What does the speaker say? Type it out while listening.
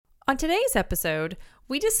On today's episode,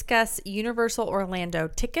 we discuss Universal Orlando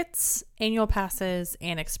tickets, annual passes,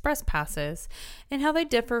 and express passes, and how they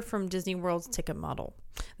differ from Disney World's ticket model.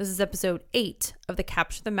 This is episode 8 of the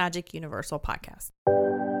Capture the Magic Universal podcast.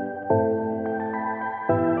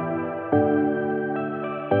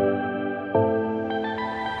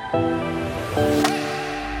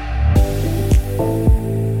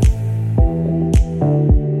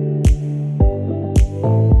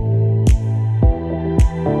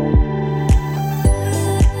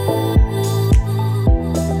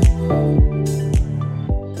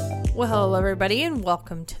 Well, hello everybody and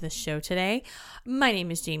welcome to the show today. My name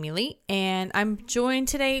is Jamie Lee and I'm joined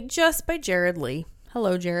today just by Jared Lee.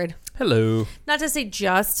 Hello, Jared. Hello. Not to say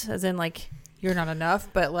just as in like you're not enough,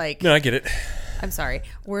 but like No, I get it. I'm sorry.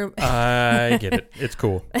 I get it. It's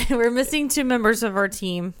cool. We're missing 2 members of our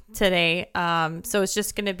team today. So it's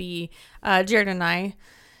just going to be Jared and I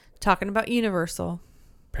talking about Universal.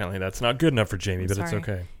 Apparently that's not good enough for Jamie, but it's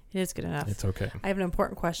okay. It is good enough. It's okay. I have an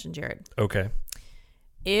important question, Jared. Okay.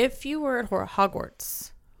 If you were at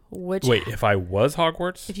Hogwarts, Wait, if I was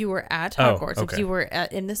Hogwarts? If you were at Hogwarts, okay. if you were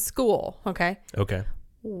in the school, okay? Okay.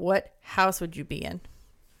 What house would you be in?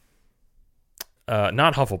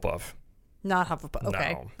 Not Hufflepuff. Not Hufflepuff.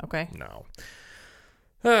 Okay. No. Okay. No.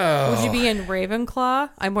 Would you be in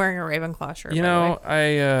Ravenclaw? I'm wearing a Ravenclaw shirt. You know,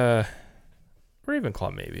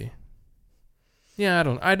 Ravenclaw maybe.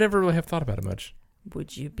 Yeah, I never really have thought about it much.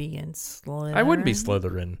 Would you be in Slytherin? I wouldn't be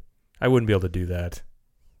Slytherin. I wouldn't be able to do that.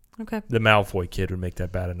 Okay. The Malfoy kid would make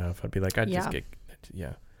that bad enough. I'd be like,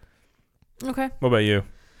 Yeah. Okay. What about you?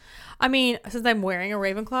 I mean, since I'm wearing a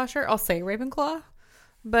Ravenclaw shirt, I'll say Ravenclaw.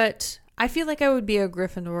 But I feel like I would be a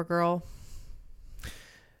Gryffindor girl.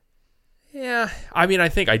 Yeah. I mean, I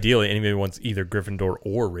think ideally anybody wants either Gryffindor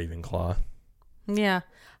or Ravenclaw. Yeah.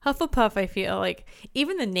 Hufflepuff, I feel like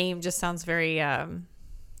even the name just sounds very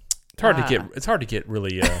It's hard to get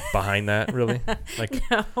really behind that, really. Like,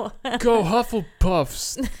 no. go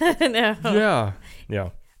Hufflepuffs. No. Yeah.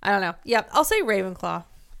 I don't know. Yep, I'll say Ravenclaw.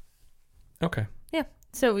 Okay. Yeah.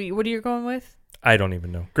 So what are you going with? I don't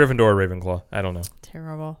even know. Gryffindor or Ravenclaw. I don't know.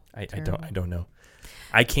 Terrible. I don't know.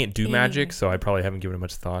 I can't do magic, so I probably haven't given it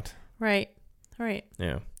much thought. Right. All right.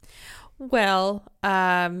 Yeah. Well,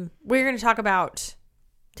 we're going to talk about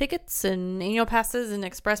tickets and annual passes and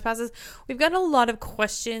express passes. We've gotten a lot of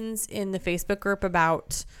questions in the Facebook group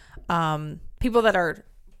about people that are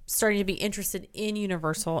starting to be interested in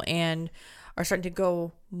Universal and are starting to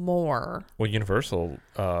go more. Well, Universal,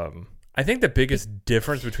 I think the biggest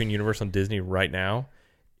difference between Universal and Disney right now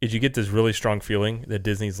is you get this really strong feeling that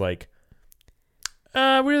Disney's like, we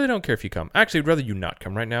really don't care if you come. Actually, I'd rather you not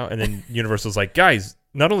come right now. And then Universal's like, guys,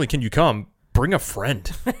 not only can you come, bring a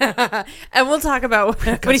friend. And we'll talk about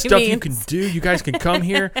what he stuff means. you can do. You guys can come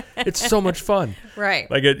here. It's so much fun.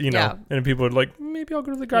 Right. Like, Yeah. and people are like, maybe I'll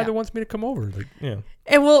go to the guy Yeah. that wants me to come over. Like, yeah.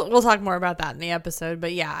 And we'll talk more about that in the episode.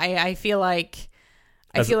 But yeah, I feel like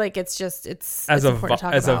it's important to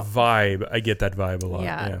talk as about. a vibe. I get that vibe a lot.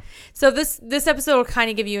 Yeah. So this episode will kind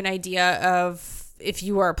of give you an idea of if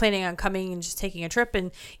you are planning on coming and just taking a trip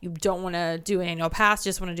and you don't want to do an annual pass,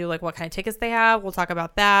 just want to do like what kind of tickets they have. We'll talk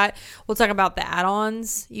about that. We'll talk about the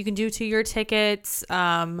add-ons you can do to your tickets.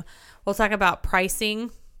 We'll talk about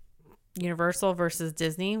pricing, Universal versus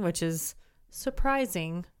Disney, which is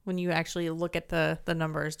surprising when you actually look at the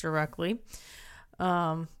numbers directly.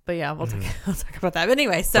 But yeah, we'll talk about that. But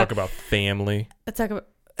anyway, so talk about family. Let's talk about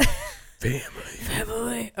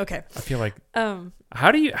family. Okay. I feel like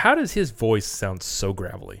how does his voice sound so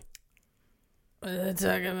gravelly?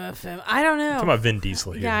 Talking about family. I don't know. I'm talking about Vin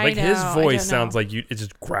Diesel here. Yeah, like I know. his voice sounds like it's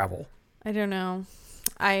just gravel. I don't know.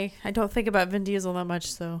 I don't think about Vin Diesel that much,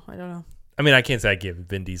 so I don't know. I mean, I can't say I give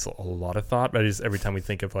Vin Diesel a lot of thought, but I just every time we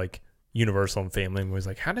think of like Universal and family, I'm always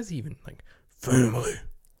like, how does he even like family?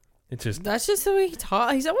 It's just that's just the way he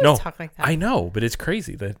talks. He's always talk like that. I know, but it's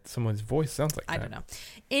crazy that someone's voice sounds like that. I don't know.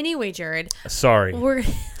 Anyway, Jared. Sorry.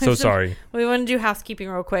 Sorry. We want to do housekeeping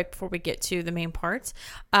real quick before we get to the main parts.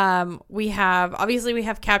 We have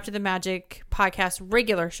Capture the Magic podcast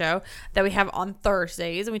regular show that we have on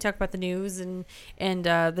Thursdays, and we talk about the news and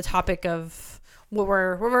the topic of what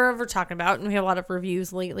we're talking about, and we have a lot of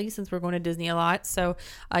reviews lately since we're going to Disney a lot, so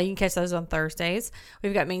you can catch those on Thursdays.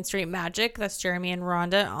 We've got Main Street Magic, that's Jeremy and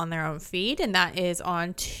Rhonda on their own feed, and that is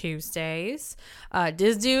on Tuesdays.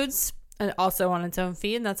 Diz Dudes, and also on its own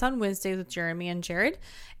feed, and that's on Wednesdays with Jeremy and Jared.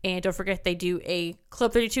 And don't forget, they do a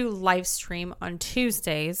Club 32 live stream on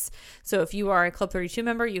Tuesdays. So if you are a Club 32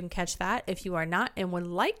 member, you can catch that. If you are not and would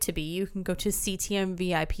like to be, you can go to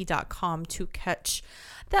ctmvip.com to catch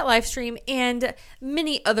that live stream and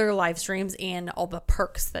many other live streams and all the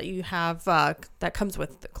perks that you have that comes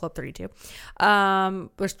with Club 32.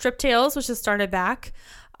 There's Trip Tales, which has started back.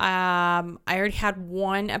 I already had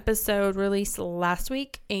one episode released last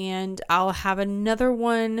week, and I'll have another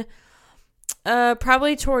one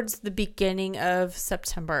probably towards the beginning of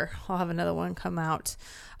September. I'll have another one come out.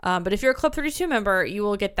 But if you're a Club 32 member, you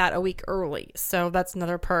will get that a week early. So that's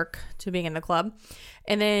another perk to being in the club.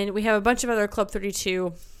 And then we have a bunch of other Club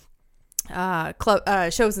 32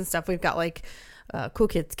 shows and stuff. We've got like Cool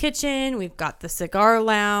Kids Kitchen. We've got the Cigar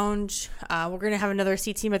Lounge. We're going to have another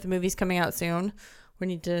C-Team at the Movies coming out soon. We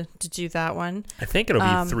need to do that one. I think it'll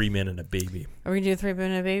be 3 Men and a Baby. Are we going to do 3 Men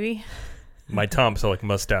and a Baby? My Tom Selleck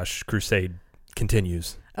mustache crusade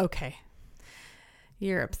continues. Okay.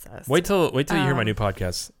 You're obsessed. Wait till you hear my new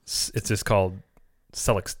podcast. It's just called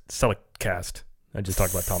Selleckcast. I just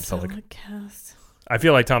talked about Tom Selleck. Selleckcast. I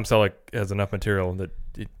feel like Tom Selleck has enough material that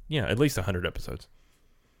at least 100 episodes.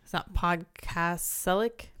 It's not Podcast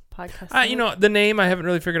Selleck. Podcast. The name I haven't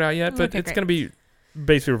really figured out yet, but it's going to be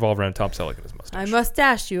basically revolve around Tom Selleck and his mustache. I must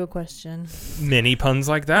ask you a question. Many puns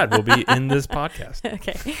like that will be in this podcast.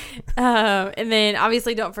 Okay. And then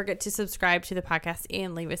obviously don't forget to subscribe to the podcast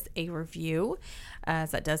and leave us a review,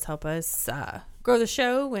 as that does help us grow the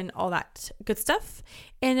show and all that good stuff.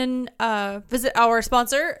 And then visit our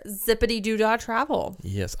sponsor, Zippity Doodah Travel.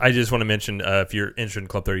 Yes. I just want to mention, if you're interested in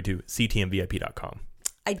Club 32, ctmvip.com.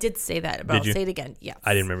 I did say that, but I'll say it again. Yes.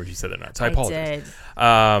 I didn't remember if you said that or not, so I apologize.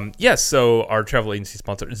 Did. Yes, so our travel agency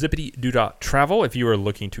sponsor, Zippity Doodah Travel. If you are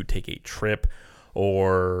looking to take a trip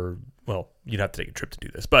you'd have to take a trip to do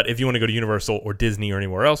this. But if you want to go to Universal or Disney or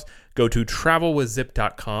anywhere else, go to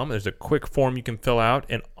travelwithzip.com. There's a quick form you can fill out.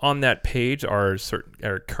 And on that page are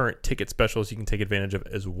current ticket specials you can take advantage of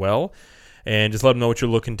as well. And just let them know what you're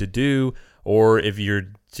looking to do. Or if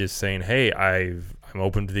you're just saying, hey, I'm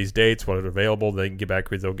open to these dates, what are available, they can get back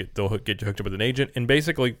with you. They'll get you hooked up with an agent. And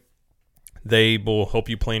basically, they will help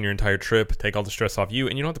you plan your entire trip, take all the stress off you,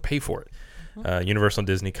 and you don't have to pay for it. Mm-hmm. Universal and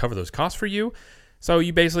Disney cover those costs for you. So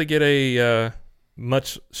you basically get a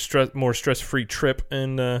much more stress-free trip,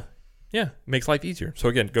 and makes life easier. So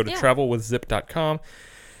again, go to travelwithzip.com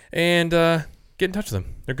and get in touch with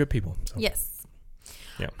them. They're good people. So. Yes.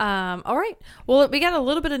 Yeah. All right. Well, we got a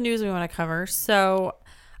little bit of news we want to cover. So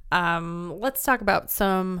let's talk about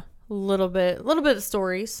some little bit of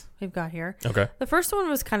stories we've got here. Okay. The first one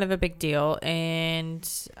was kind of a big deal, and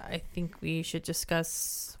I think we should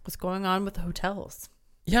discuss what's going on with the hotels.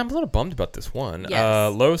 Yeah, I'm a little bummed about this one.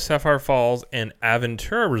 Yes. Lowe's, Sapphire Falls, and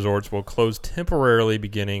Aventura resorts will close temporarily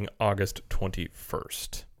beginning August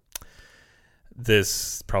 21st.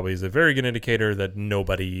 This probably is a very good indicator that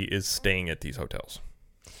nobody is staying at these hotels.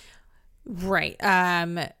 Right.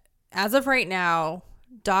 As of right now,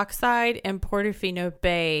 Dockside and Portofino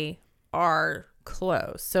Bay are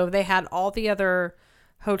closed. So they had all the other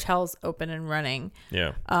hotels open and running.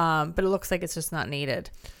 Yeah. But it looks like it's just not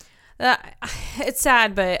needed. It's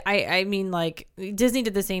sad, but I mean, like, Disney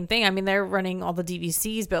did the same thing. I mean, they're running all the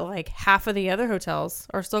DVCs, but like half of the other hotels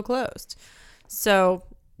are still closed. So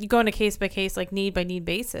you go on a case by case, like need by need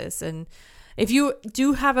basis. And if you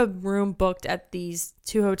do have a room booked at these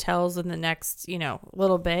two hotels in the next,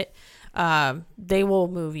 little bit, they will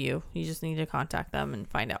move you. You just need to contact them and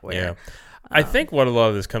find out where. Yeah. I think what a lot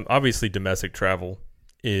of this obviously domestic travel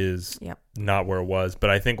is not where it was, but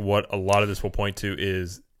I think what a lot of this will point to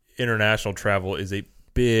is international travel is a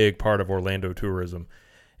big part of Orlando tourism.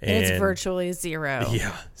 And it's virtually zero.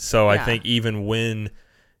 Yeah. So I think even when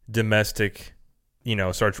domestic,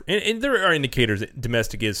 starts, and there are indicators that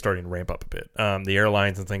domestic is starting to ramp up a bit. The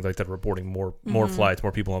airlines and things like that are reporting more flights,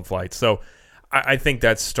 more people on flights. So I think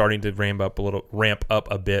that's starting to ramp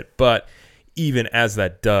up a bit. But even as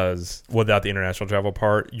that does, without the international travel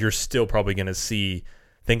part, you're still probably going to see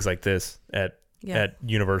things like this at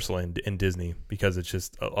Universal and Disney, because it's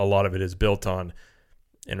just a lot of it is built on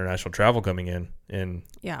international travel coming in. And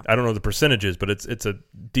I don't know the percentages, but it's a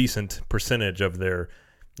decent percentage of their,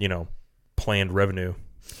 planned revenue.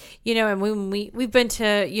 And when we've been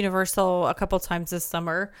to Universal a couple times this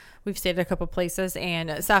summer, we've stayed at a couple places,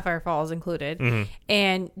 and Sapphire Falls included. Mm-hmm.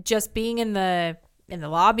 And just being in the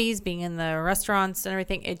lobbies, being in the restaurants and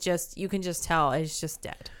everything, you can just tell it's just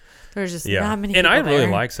dead. There's just not many people and I really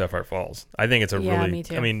there. like Sapphire Falls. I think it's me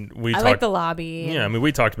too. I mean, I like the lobby. Yeah, I mean,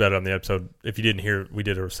 we talked about it on the episode. If you didn't hear, we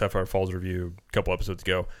did a Sapphire Falls review a couple episodes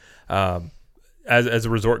ago. as a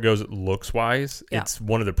resort goes, looks wise, Yeah. it's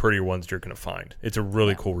one of the prettier ones you're going to find. It's a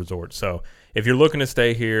really cool resort. So if you're looking to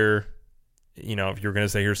stay here, if you're going to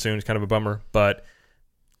stay here soon, it's kind of a bummer. But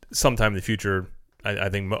sometime in the future, I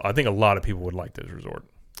think a lot of people would like this resort.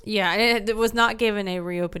 Yeah, and it was not given a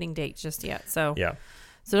reopening date just yet. So Yeah.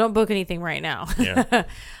 So don't book anything right now. Yeah.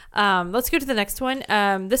 Let's go to the next one.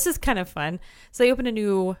 This is kind of fun. So they opened a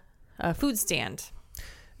new food stand.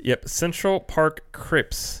 Yep. Central Park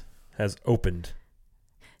Crepes has opened.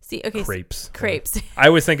 See, okay, Crepes. Crepes. I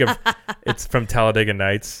always think of it's from Talladega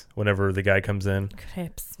Nights whenever the guy comes in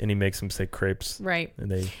Crepes. and he makes them say crepes. Right.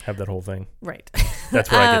 And they have that whole thing. Right.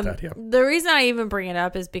 That's where I get that. Yeah. The reason I even bring it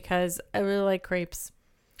up is because I really like crepes.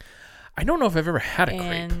 I don't know if I've ever had a crepe.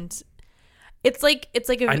 And it's like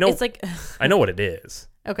I know- it's like I know what it is.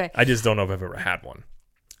 okay. I just don't know if I've ever had one.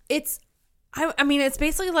 I mean it's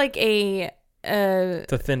basically like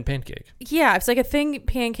It's a thin pancake. yeah, it's like a thin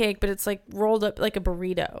pancake, but it's like rolled up like a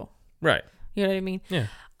burrito. Right. You know what I mean? Yeah.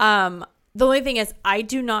 The only thing is I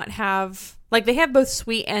do not have like they have both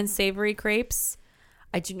sweet and savory crepes.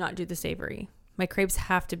 I do not do the savory. My crepes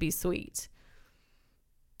have to be sweet.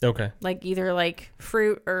 Okay. Like either like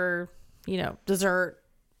fruit or, dessert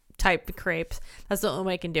type crepes. That's the only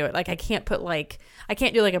way I can do it. Like I can't do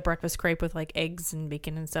like a breakfast crepe with like eggs and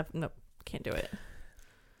bacon and stuff. Nope, can't do it.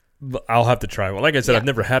 I'll have to try one. Like I said, Yeah. I've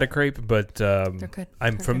never had a crepe, but They're good.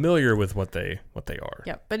 I'm They're familiar with what they are.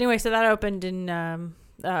 Yep. But anyway, so that opened in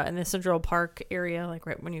the Central Park area, like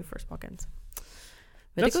right when you first walk in.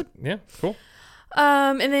 Really good. Yeah, cool.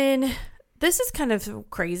 And then this is kind of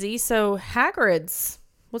crazy. So Hagrid's,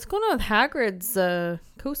 what's going on with Hagrid's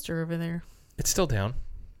coaster over there? It's still down.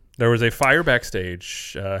 There was a fire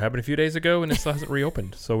backstage happened a few days ago, and it still hasn't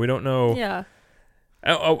reopened. So we don't know. Yeah.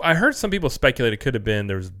 I heard some people speculate it could have been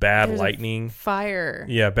there was bad There's a lightning. Fire.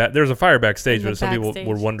 Yeah, there was a fire backstage, In the but some people backstage.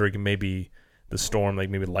 were wondering maybe the storm, like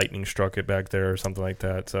maybe lightning struck it back there or something like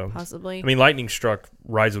that. So Possibly. I mean, lightning struck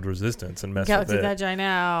Rise of Resistance and messed Yeah, with did it. that I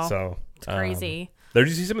know. So It's crazy. Did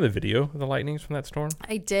you see some of the video of the lightnings from that storm?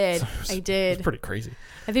 I did. I did. It's pretty crazy.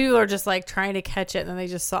 I think people are just like trying to catch it, and then they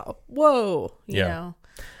just saw, whoa, you know.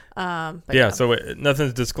 But Yeah, so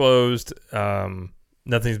nothing's disclosed.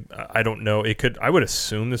 Nothing's. I don't know. I would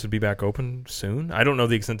assume this would be back open soon. I don't know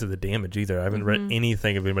the extent of the damage either. I haven't read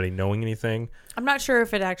anything of anybody knowing anything. I'm not sure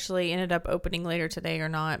if it actually ended up opening later today or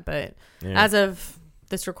not, but Yeah. as of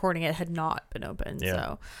this recording, it had not been open.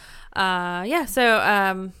 Yeah.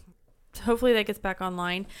 So, hopefully that gets back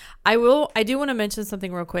online. I do want to mention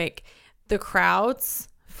something real quick. The crowds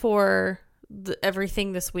for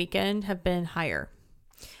everything this weekend have been higher.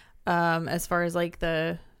 As far as like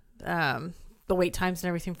the wait times and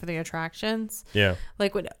everything for the attractions. Yeah.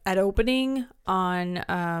 Like at opening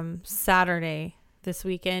on Saturday this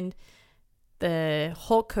weekend, the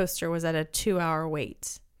Hulk coaster was at a 2-hour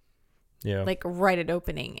wait. Yeah. Like right at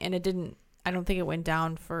opening, and I don't think it went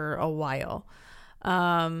down for a while.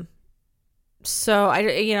 So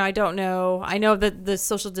I don't know. I know that the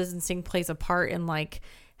social distancing plays a part in like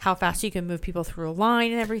how fast you can move people through a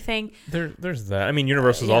line and everything. There's that. I mean,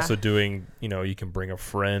 Universal's Yeah. also doing, you can bring a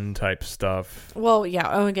friend type stuff. Well, yeah.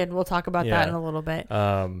 Oh, again, we'll talk about that Yeah. in a little bit.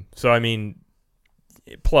 So I mean,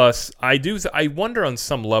 plus I wonder on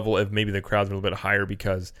some level if maybe the crowd's a little bit higher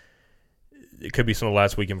because it could be some of the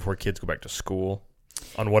last weekend before kids go back to school,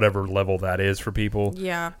 on whatever level that is for people.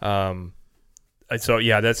 Yeah. So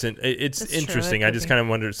yeah, it's That's true. interesting. That I could just be. kind of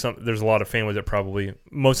wonder. There's a lot of families that probably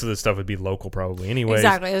most of the stuff would be local, probably anyways.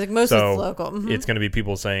 Exactly. Like most So of it's local. Mhm. It's going to be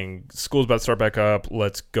people saying school's about to start back up.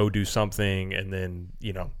 Let's go do something, and then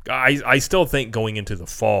I still think going into the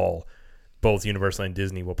fall, both Universal and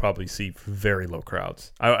Disney will probably see very low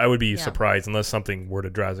crowds. I would be surprised unless something were to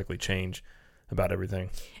drastically change about everything.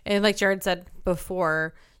 And like Jared said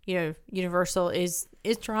before, Universal is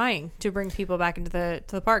trying to bring people back into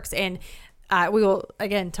the parks, and we will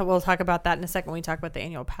we'll talk about that in a second when we talk about the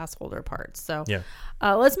annual pass holder part. So Yeah.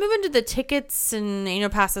 Let's move into the tickets and annual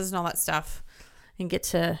passes and all that stuff, and get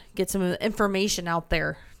some information out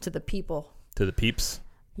there to the people. To the peeps.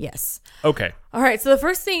 Yes. Okay. All right. So the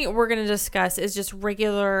first thing we're going to discuss is just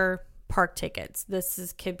regular park tickets.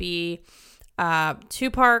 Could be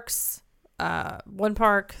 2 parks, 1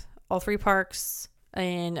 park, all 3 parks,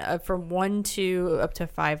 and from 1 to up to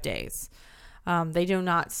 5 days. They do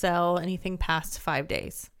not sell anything past 5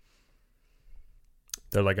 days.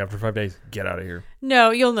 They're like, after 5 days, get out of here.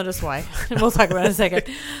 No, you'll notice why. We'll talk about it in a second.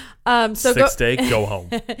 So Sixth day, go home.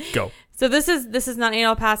 Go. So this is not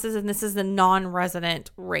annual passes, and this is the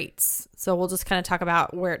non-resident rates. So we'll just kind of talk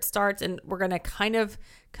about where it starts, and we're going to kind of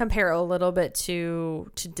compare a little bit to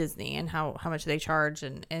Disney and how much they charge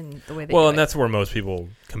and the way they do and it. that's where most people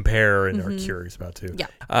compare and are curious about too. Yeah.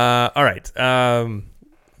 All right. So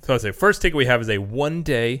I'd say first ticket we have is a 1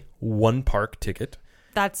 day, 1 park ticket.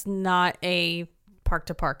 That's not a park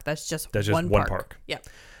to park. That's just one park. Yep.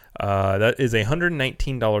 That is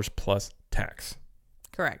 $119 plus tax.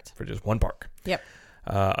 Correct. For just 1 park. Yep.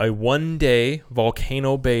 A 1 day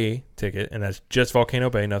Volcano Bay ticket, and that's just Volcano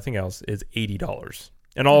Bay, nothing else, is $80.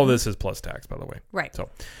 And all of this is plus tax, by the way. Right. So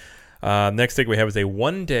next ticket we have is a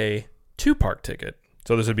 1 day, 2 park ticket.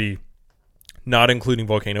 So this would be not including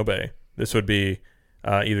Volcano Bay. This would be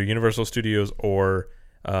either Universal Studios or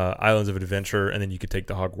Islands of Adventure, and then you could take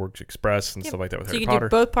the Hogwarts Express and stuff like that with Harry Potter. So you can do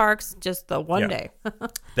both parks, just the 1 day.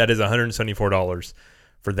 That is $174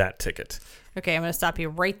 for that ticket. Okay, I'm going to stop you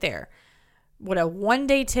right there. What a 1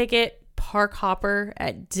 day ticket park hopper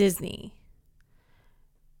at Disney,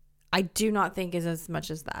 I do not think is as much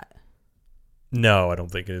as that. No, I don't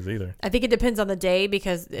think it is either. I think it depends on the day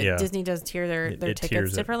because Disney does tier their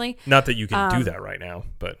tickets differently. Not that you can do that right now,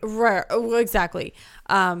 but right, well, exactly.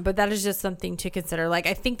 But that is just something to consider. Like,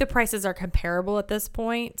 I think the prices are comparable at this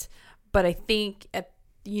point, but I think at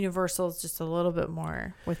Universal is just a little bit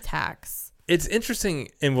more with tax. It's interesting,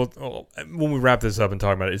 and when we wrap this up and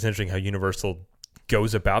talk about it, it's interesting how Universal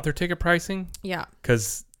goes about their ticket pricing. Yeah,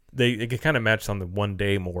 because they get kind of matched on the 1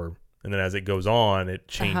 day more. And then as it goes on, it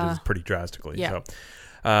changes pretty drastically. Yeah. So,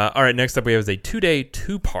 all right, next up we have is a 2 day,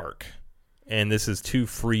 2 park. And this is 2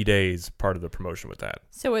 free days, part of the promotion with that.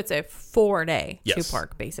 So it's a 4 day 2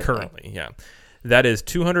 park, basically. Currently, yeah. That is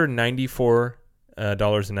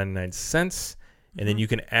 $294.99. And then you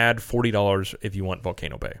can add $40 if you want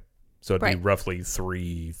Volcano Bay. So it'd be roughly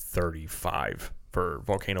 $335 for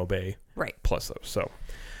Volcano Bay. Right. Plus those. So.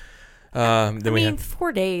 Then we have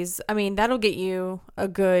 4 days. I mean, that'll get you a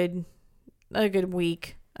good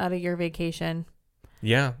week out of your vacation.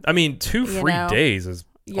 Yeah. I mean, 2 free days is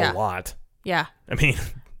a lot. Yeah. I mean,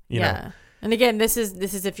 you know. And again, this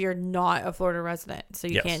is if you're not a Florida resident, so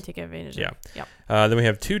you can't take advantage of it. Yeah. Then we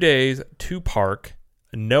have 2 days, 2 park,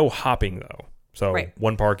 no hopping though. So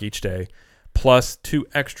 1 park each day. Plus 2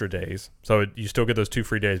 extra days. So you still get those 2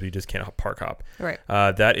 free days, but you just can't park hop. Right.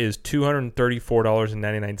 That is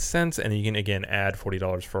 $234.99. And then you can, again, add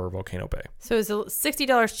 $40 for Volcano Bay. So it's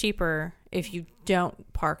 $60 cheaper if you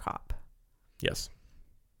don't park hop. Yes.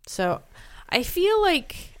 So I feel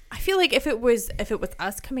like if it was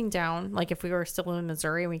us coming down, like if we were still in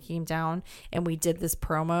Missouri and we came down and we did this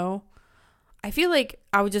promo, I feel like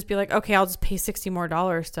I would just be like, okay, I'll just pay $60 more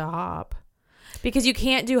to hop. Because you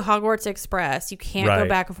can't do Hogwarts Express. You can't go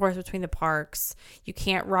back and forth between the parks. You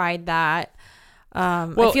can't ride that. I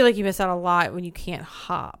feel like you miss out a lot when you can't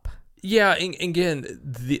hop. Yeah, and again,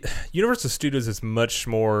 the Universal Studios is much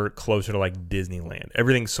more closer to like Disneyland.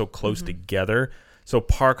 Everything's so close together. So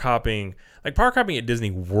park hopping at Disney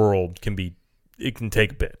World can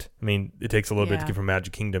take a bit. I mean, it takes a little bit to get from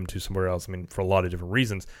Magic Kingdom to somewhere else. I mean, for a lot of different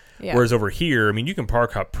reasons. Yeah. Whereas over here, I mean, you can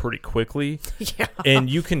park hop pretty quickly. Yeah. And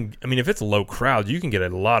you can, I mean, if it's low crowd, you can get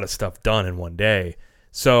a lot of stuff done in 1 day.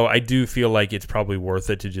 So I do feel like it's probably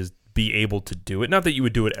worth it to just be able to do it. Not that you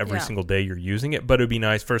would do it every single day you're using it, but it would be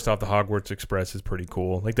nice. First off, the Hogwarts Express is pretty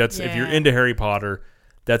cool. Like if you're into Harry Potter,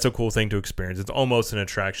 that's a cool thing to experience. It's almost an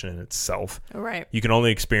attraction in itself. Right. You can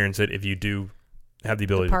only experience it if you do have the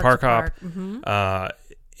ability to park hop.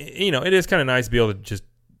 It is kind of nice to be able to just,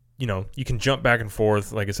 you can jump back and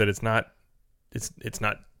forth. Like I said, it's not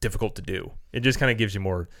difficult to do. It just kind of gives you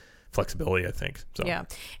more flexibility, I think. So yeah.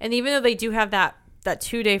 And even though they do have that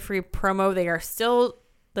 2 day free promo, they're still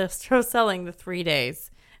selling the 3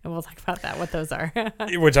 days. And we'll talk about that, what those are.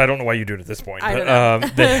 Which I don't know why you do it at this point. I don't know.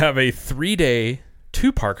 They have a 3 day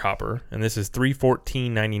 2 park hopper, and this is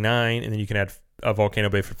 $314.99, and then you can add a Volcano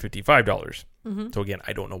Bay for $55. So again,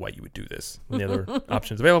 I don't know why you would do this when the other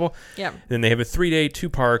options available. Yeah. Then they have a 3 day 2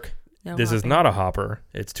 park. This is not a hopper.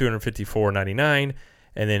 It's $254.99,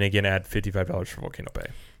 and then again add $55 for Volcano Bay.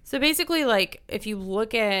 So basically, like if you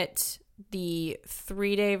look at the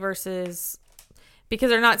 3 day versus,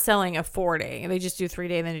 because they're not selling a 4 day, they just do 3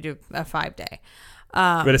 day and then they do a 5 day.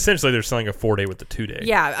 But essentially, they're selling a 4 day with the 2 day.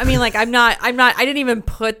 Yeah, I mean, like I didn't even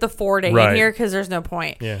put the 4 day in here because there's no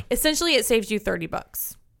point. Yeah. Essentially, it saves you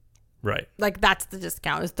 $30. Right. Like that's the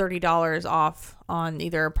discount, is $30 off on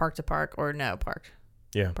either park to park or no park.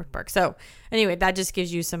 Yeah. Park to park. So anyway, that just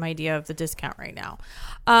gives you some idea of the discount right now.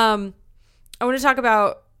 I want to talk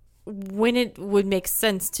about when it would make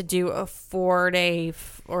sense to do a 4-day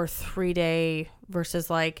or 3-day versus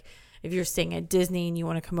like if you're staying at Disney and you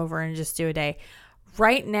want to come over and just do a day.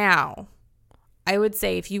 Right now, I would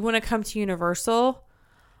say if you want to come to Universal,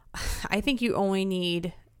 I think you only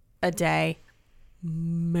need a day,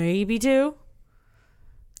 maybe 2,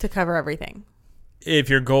 to cover everything. If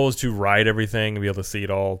your goal is to ride everything and be able to see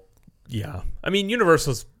it all, yeah. I mean,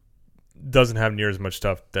 Universal doesn't have near as much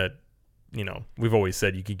stuff that, we've always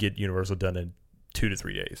said you could get Universal done in 2 to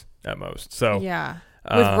 3 days at most. So yeah,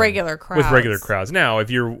 with regular crowds. With regular crowds. Now, if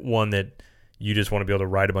you're one that you just want to be able to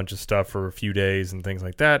ride a bunch of stuff for a few days and things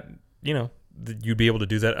like that, you'd be able to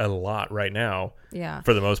do that a lot right now. Yeah.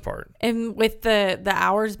 For the most part. And with the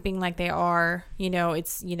hours being like they are,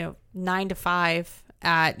 it's 9 to 5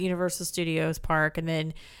 at Universal Studios Park, and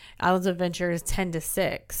then Islands of Adventure is 10 to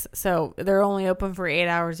 6. So they're only open for 8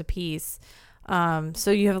 hours a piece.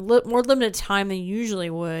 So you have more limited time than you usually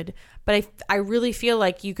would. But I really feel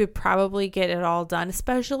like you could probably get it all done,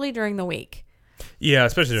 especially during the week. Yeah,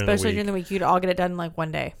 especially during the week. You'd all get it done in like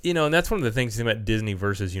one day. And that's one of the things about Disney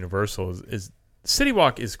versus Universal is City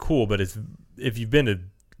Walk is cool, but if you've been to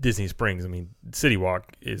Disney Springs, I mean, City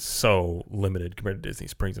Walk is so limited compared to Disney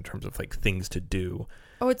Springs in terms of like things to do.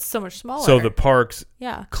 Oh, it's so much smaller. So the parks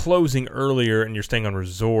yeah. closing earlier and you're staying on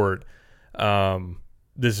resort,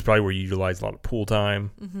 this is probably where you utilize a lot of pool time,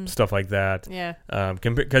 stuff like that. Yeah.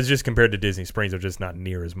 Because just compared to Disney Springs, there's just not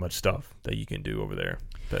near as much stuff that you can do over there.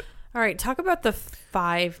 But all right, talk about the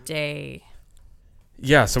 5-day.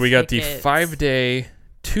 Yeah, so we got the 5-day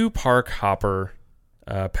 2-park hopper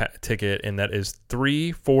ticket, and that is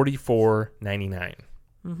 $344.99.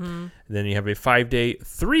 Then you have a 5-day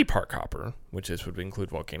 3-park hopper, which would include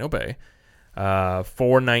Volcano Bay,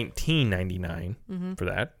 $419.99 for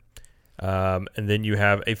that. And then you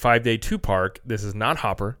have a 5-day 2-park. This is not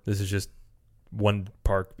hopper. This is just one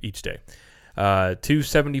park each day.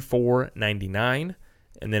 $274.99.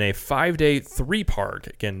 And then a 5-day 3-park,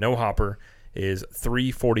 again, no hopper, is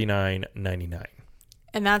 $349.99.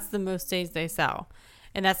 And that's the most days they sell.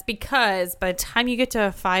 And that's because by the time you get to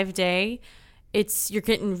a 5-day, you're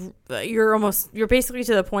basically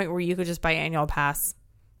to the point where you could just buy annual pass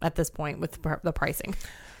at this point with the pricing.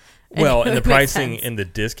 Well, and the pricing and the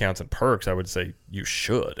discounts and perks, I would say you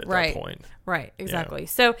should at that point. Right, exactly. Yeah.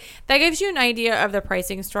 So that gives you an idea of the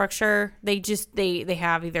pricing structure. They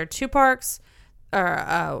have either 2 parks,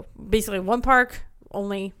 or basically 1 park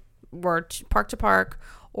only, or park to park,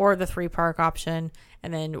 or the 3-park option,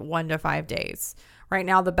 and then 1 to 5 days. Right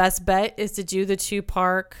now, the best bet is to do the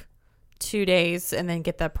 2-park 2 days and then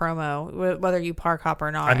get that promo, whether you park hop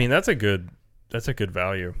or not. I mean, that's a good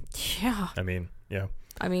value. Yeah. I mean, yeah.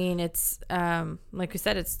 I mean, it's like we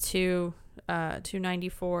said, it's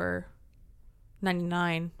 $294.99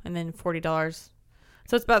 and then $40.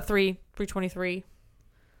 So it's about $323.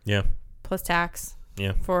 Yeah. Plus tax.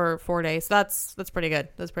 Yeah. For 4 days. So that's pretty good.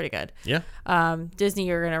 That's pretty good. Yeah. Disney,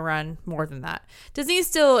 you're gonna run more than that. Disney is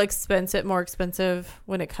still more expensive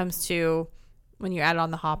when it comes to when you add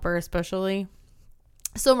on the hopper, especially.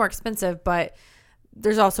 Still more expensive, but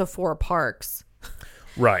there's also 4 parks.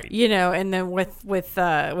 Right. And then with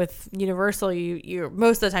Universal, you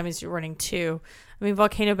most of the time you're running 2. I mean,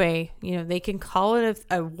 Volcano Bay, they can call it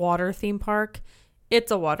a water theme park.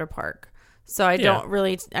 It's a water park. So I don't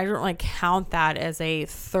really count that as a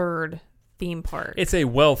 3rd theme park. It's a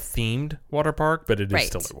well-themed water park, but it is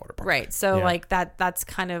still a water park. Right. So that's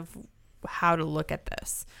kind of how to look at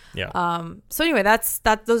this. Yeah. So anyway, those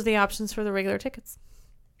are the options for the regular tickets.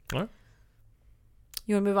 All right.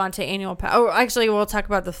 You want to move on to annual pass? Oh, actually, we'll talk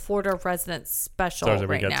about the Florida resident special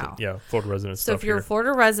right now. Florida resident stuff. So if you're a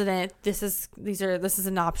Florida resident, this is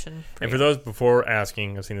an option. And for those before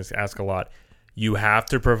asking, I've seen this asked a lot. You have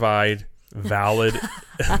to provide valid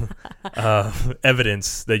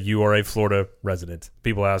evidence that you are a Florida resident.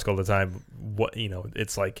 People ask all the time, what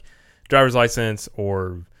it's like driver's license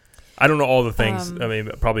or I don't know all the things. I mean,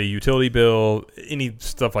 probably a utility bill, any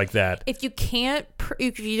stuff like that. If you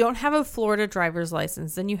don't have a Florida driver's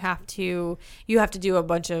license, then you have to do a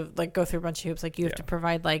bunch of go through a bunch of hoops. Like you have to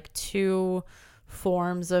provide 2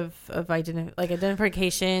 forms of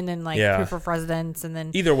identification and proof of residence, and then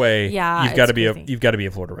either way, you've got to be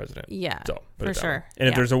a Florida resident. Yeah, so for sure. And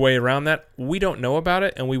if there's a way around that, we don't know about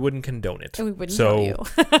it, and we wouldn't condone it. And we wouldn't tell you.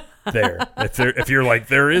 If you're like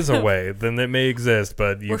there is a way, then it may exist,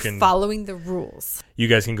 but we're following the rules. You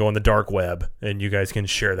guys can go on the dark web, and you guys can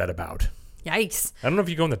share that about. Yikes! I don't know if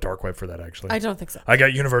you go on the dark web for that. Actually, I don't think so. I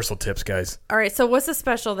got Universal tips, guys. All right, so what's the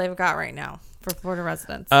special they've got right now for Florida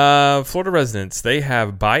residents? Florida residents, they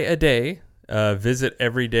have buy a day, visit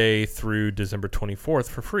every day through December 24th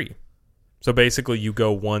for free. So basically, you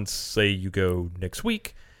go once. Say you go next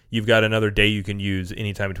week, you've got another day you can use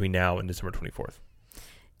anytime between now and December 24th.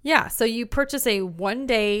 Yeah. So you purchase a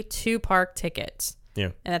 1-day 2-park ticket. Yeah.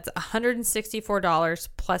 And that's $164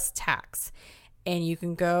 plus tax. And you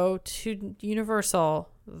can go to Universal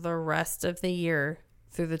the rest of the year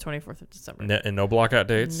through the 24th of December. And no blockout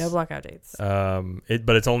dates? No blockout dates.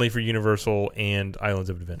 But it's only for Universal and Islands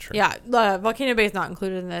of Adventure. Yeah. Volcano Bay is not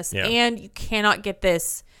included in this. Yeah. And you cannot get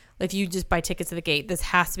this if you just buy tickets at the gate. This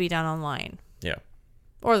has to be done online. Yeah.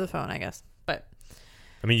 Or the phone, I guess. But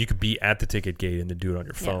I mean, you could be at the ticket gate and then do it on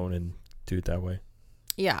your phone and do it that way.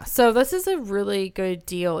 yeah. So this is a really good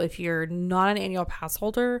deal if you're not an annual pass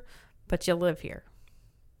holder, but you live here.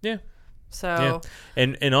 Yeah. So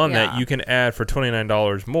and on that, you can add for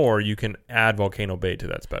 $29 more. You can add Volcano Bay to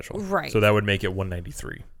that special, right? So that would make it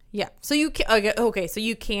 $193. Yeah. So you can so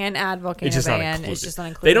you can add Volcano It's just Bay, not and included. it's just not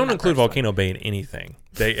included. They don't include Volcano Bay in anything.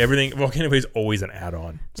 Everything Volcano Bay is always an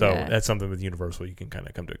add-on. So Yeah. that's something with Universal you can kind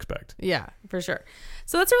of come to expect. Yeah, for sure.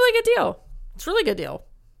 So that's a really good deal. It's a really good deal.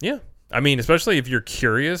 Yeah, I mean, especially if you're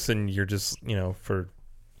curious and you're just for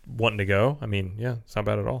wanting to go. I mean, yeah, it's not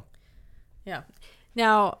bad at all. Yeah.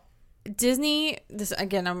 Now, Disney, this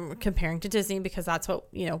again, I'm comparing to Disney because that's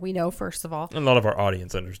what, we know first of all. And a lot of our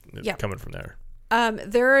audience is Yeah. coming from there.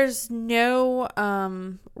 There is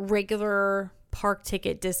no regular park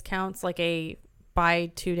ticket discounts like a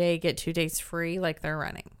buy 2-day, get 2 days free like they're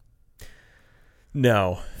running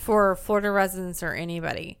No. for Florida residents or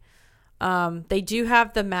anybody. They do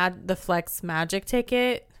have the Flex Magic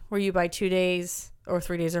ticket where you buy 2 days or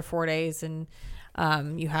 3 days or 4 days and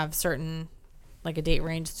you have certain like a date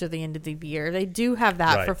range to the end of the year. They do have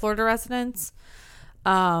that for Florida residents.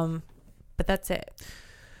 But that's it.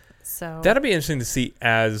 So that'll be interesting to see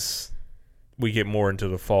as we get more into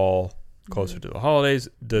the fall, closer to the holidays.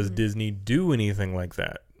 Does Disney do anything like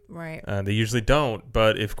that? Right. They usually don't,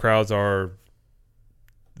 but if crowds are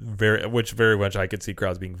very much I could see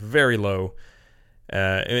crowds being very low,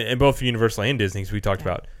 and both for Universal and Disney, we talked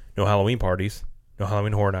about no Halloween parties, no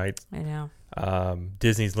Halloween Horror Nights. I know.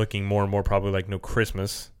 Disney's looking more and more probably like no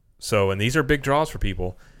Christmas. So, and these are big draws for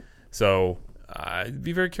people. So, I'd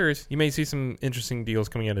be very curious. You may see some interesting deals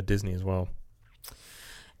coming out of Disney as well.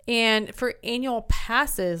 And for annual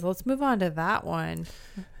passes, let's move on to that one.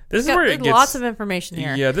 This is where it gets lots of information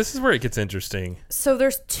here. Yeah, this is where it gets interesting. So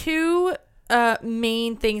there's two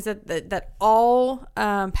main things that all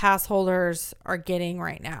pass holders are getting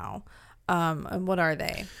right now. And what are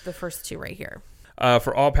they? The first two right here.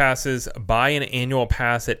 For all passes, buy an annual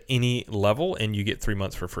pass at any level and you get 3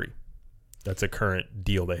 months for free. That's a current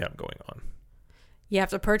deal they have going on. You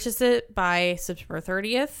have to purchase it by September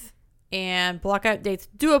 30th, and blockout dates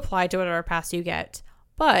do apply to whatever pass you get.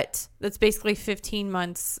 But that's basically 15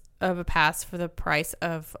 months of a pass for the price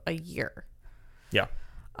of a year. Yeah.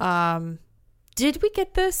 Did we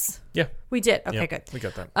get this? Yeah. We did. Okay, yeah, good. We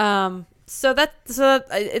got that. So it's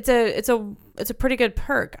a pretty good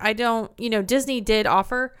perk. Disney did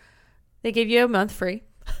offer, they gave you a month free.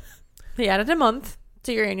 They added a month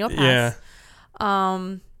to your annual pass.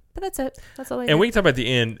 Yeah. But that's it. That's all they And did. we can talk about the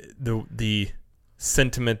end, the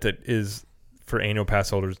sentiment that is for annual pass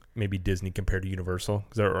holders, maybe Disney compared to Universal.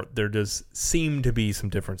 There does seem to be some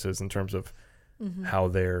differences in terms of how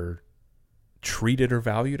they're treated or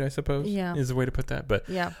valued, I suppose, is the way to put that. But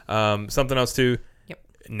something else too. Yep.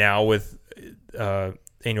 Now with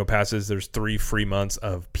annual passes, there's 3 free months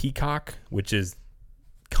of Peacock, which is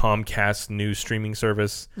Comcast's new streaming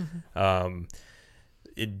service.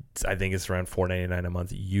 I think it's around $4.99 a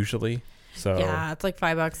month usually. So yeah, it's like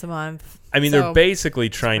 $5 a month. I mean, they're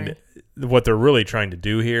basically what they're really trying to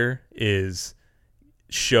do here is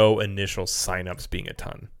show initial signups being a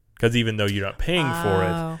ton. Because even though you're not paying for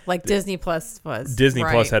it, like Disney Plus was. Disney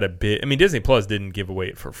Plus had a bit. I mean, Disney Plus didn't give away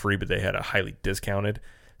it for free, but they had a highly discounted.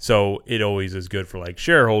 So it always is good for like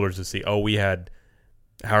shareholders to see, we had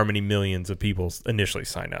however many millions of people initially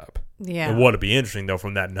sign up. Yeah. And what'd be interesting though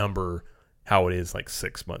from that number, how it is like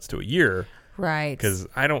 6 months to a year. Right. Because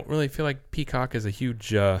I don't really feel like Peacock is a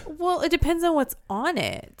huge... well, it depends on what's on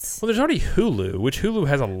it. Well, there's already Hulu, which Hulu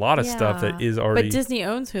has a lot of stuff that is already... But Disney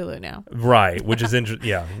owns Hulu now. Right, which is interesting.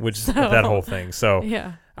 Yeah, that whole thing. So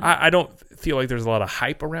yeah. I don't feel like there's a lot of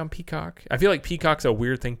hype around Peacock. I feel like Peacock's a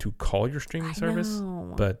weird thing to call your streaming service.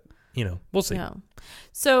 But, we'll see. Yeah.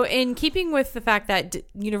 So in keeping with the fact that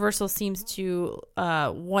Universal seems to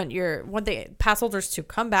want the pass holders to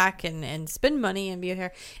come back and spend money and be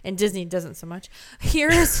here, and Disney doesn't so much.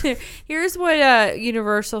 Here's what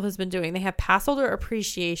Universal has been doing. They have pass holder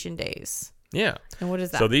appreciation days. Yeah. And what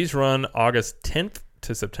is that? So these run August 10th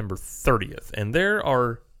to September 30th, and there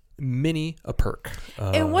are many a perk.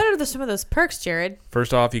 And what are some of those perks, Jared?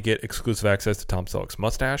 First off, you get exclusive access to Tom Selleck's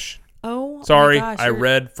mustache. Oh, sorry, my gosh, I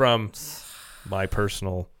read from my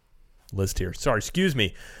personal list here. Sorry, excuse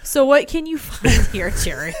me. So what can you find here,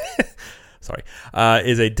 Jared? Sorry.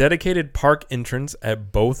 Is a dedicated park entrance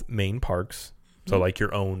at both main parks. So like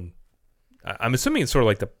your own, I'm assuming it's sort of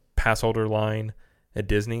like the pass holder line at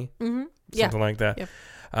Disney. Mm-hmm. Something like that.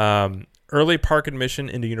 Yep. Early park admission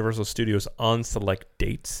into Universal Studios on select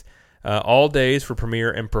dates. All days for premier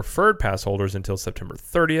and preferred pass holders until September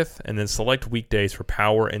 30th, and then select weekdays for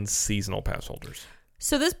power and seasonal pass holders.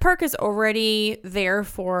 So this perk is already there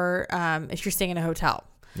for if you're staying in a hotel.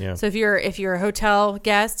 Yeah. So if you're a hotel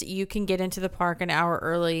guest, you can get into the park an hour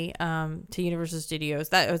early to Universal Studios.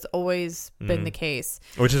 That has always been the case.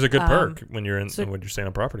 Which is a good perk when you're when you're staying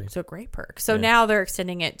on property. So great perk. So now they're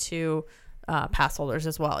extending it to pass holders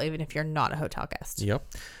as well, even if you're not a hotel guest. Yep.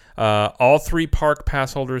 All 3 park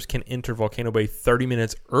pass holders can enter Volcano Bay 30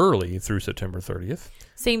 minutes early through September 30th.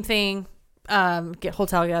 Same thing. Get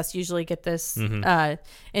hotel guests usually get this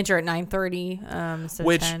enter at 9:30. So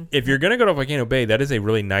which 10. If you're going to go to Volcano Bay, that is a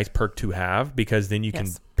really nice perk to have, because then you can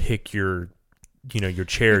pick your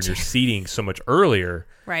chair and your seating so much earlier.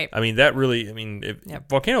 Right. I mean,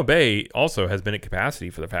 Volcano Bay also has been at capacity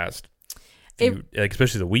for the past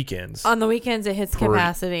especially the weekends. On the weekends, it hits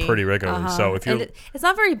capacity pretty regularly. So if you're, it's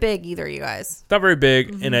not very big either, you guys. Not very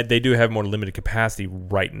big, and they do have more limited capacity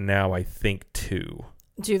right now, I think, too.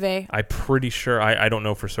 Do they? I'm pretty sure. I don't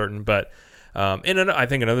know for certain, but I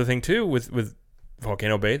think another thing too with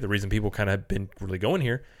Volcano Bay, the reason people kind of have been really going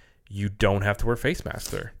here, you don't have to wear face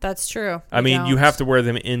masks there. That's true. You have to wear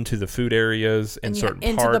them into the food areas and certain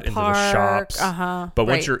into the shops. But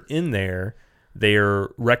once you're in there, they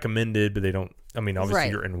are recommended, but they don't. I mean,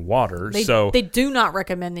 obviously you're in water, so they do not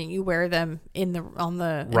recommend that you wear them in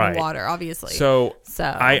the water, obviously. So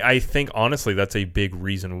I think honestly that's a big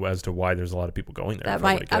reason as to why there's a lot of people going there.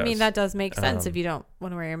 That does make sense if you don't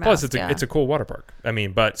want to wear your mask. Plus, it's a cool water park. I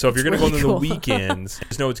mean, if you're going to go on the weekends,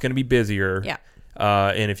 just know it's going to be busier. Yeah.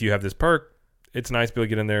 And if you have this perk, it's nice to be able to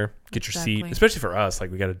get in there, get your seat, especially for us. Like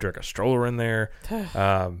we got to drag a stroller in there.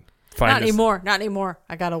 Not anymore.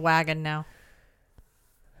 I got a wagon now.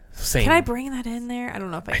 Same. Can I bring that in there? I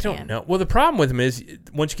don't know if I can. I don't know. Well, the problem with him is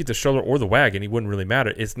once you get the stroller or the wagon, it wouldn't really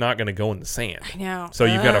matter. It's not going to go in the sand. I know. So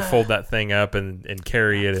you've got to fold that thing up and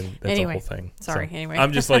carry it, and that's the whole thing. Sorry. So anyway,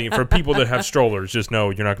 I'm just letting you, for people that have strollers, just know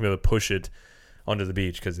you're not going to be able to push it onto the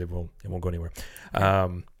beach because it won't go anywhere.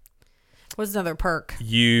 What's another perk?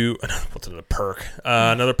 What's another perk?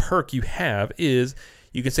 Another perk you have is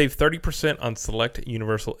you can save 30% on select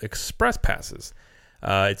Universal Express passes.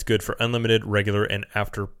 It's good for unlimited, regular, and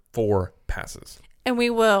after 4 passes. And we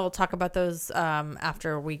will talk about those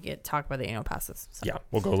after we talk about the annual passes. So. Yeah,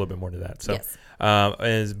 we'll go a little bit more into that. So, yes.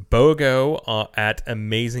 Is BOGO at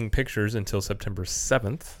Amazing Pictures until September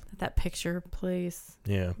 7th. That picture place.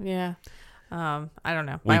 Yeah. Yeah. I don't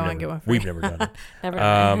know. I want to get one free. We've never done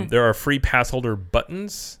it. There are free pass holder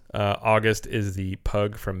buttons. August is the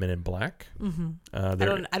pug from Men in Black. Mm-hmm.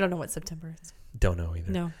 I don't know what September is. Don't know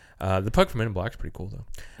either. No. The pug from Men in Black is pretty cool though.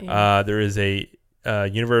 Yeah. There is a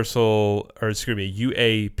UOAP,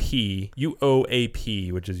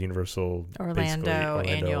 which is Universal Orlando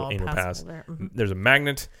annual pass. Mm-hmm. There's a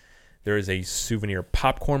magnet. There is a souvenir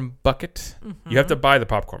popcorn bucket. Mm-hmm. You have to buy the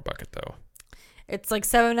popcorn bucket though. It's like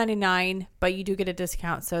 $7.99, but you do get a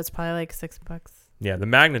discount, so it's probably like $6. Yeah, the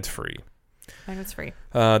magnet's free. Magnet's free.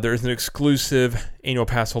 There is an exclusive annual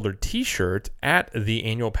pass holder T-shirt at the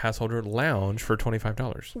annual pass holder lounge for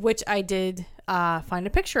 $25. Which I did find a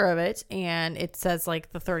picture of it, and it says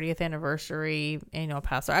like the 30th anniversary annual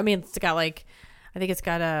pass. I mean, it's got like, I think it's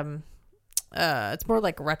got it's more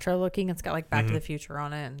like retro looking. It's got like Back to the Future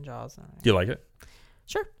on it and Jaws on it. Do you like it?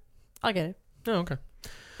 Sure, I'll get it. Oh, okay.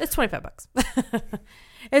 It's $25.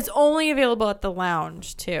 It's only available at the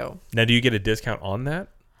lounge too. Now, do you get a discount on that?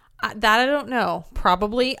 That I don't know.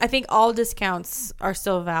 Probably. I think all discounts are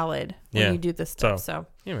still valid when you do this stuff. So,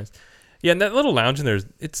 anyways, yeah, and that little lounge in there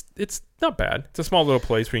it's not bad. It's a small little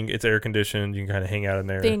place where it's air conditioned. You can kind of hang out in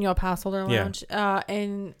there. The annual pass holder lounge.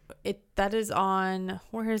 And that is on.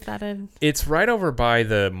 Where is that in? It's right over by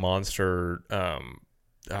the Monster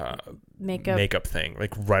makeup thing,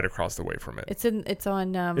 like right across the way from it. It's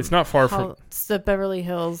on. It's not far from. It's the Beverly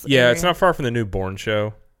Hills. Yeah, area. It's not far from the new Bourne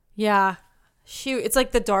show. Yeah. Shoot, it's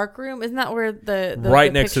like the dark room. Isn't that where the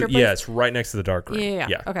right next to? Yeah, it's right next to the dark room.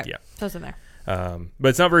 Yeah. Okay. Yeah. So it's in there. But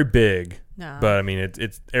it's not very big. No. But I mean,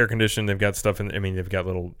 it's air conditioned. They've got stuff in. I mean, they've got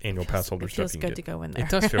little annual pass holder stuff. It feels good to go in there.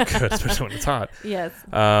 It does feel good, especially when it's hot. Yes.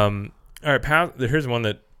 All right. Here's one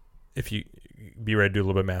that if you be ready to do a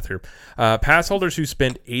little bit of math here. Pass holders who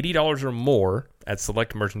spend $80 or more at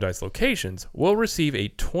select merchandise locations will receive a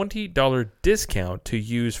 $20 discount to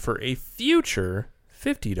use for a future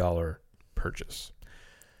 $50 purchase.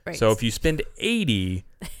 Right. So if you spend $80,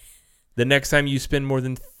 the next time you spend more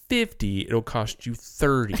than $50, it'll cost you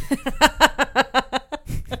 $30.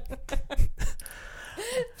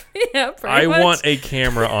 Yeah, I much. want a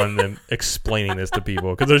camera on them explaining this to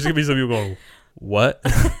people, because there's gonna be some people going, "What?"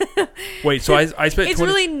 Wait, so I spent. It's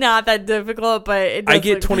really not that difficult, but it does I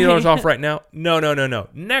get look $20 like- off right now. No.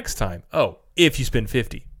 Next time. Oh, if you spend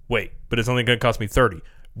 $50. Wait, but it's only gonna cost me $30.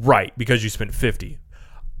 Right, because you spent $50.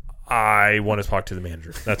 I want to talk to the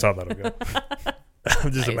manager. That's how that'll go.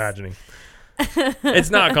 I'm just imagining. It's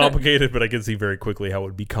not complicated, but I can see very quickly how it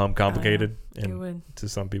would become complicated to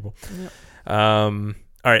some people. Yep.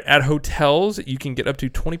 All right. At hotels, you can get up to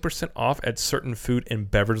 20% off at certain food and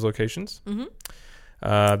beverage locations.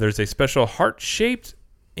 Mm-hmm. There's a special heart-shaped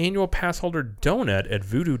annual pass holder donut at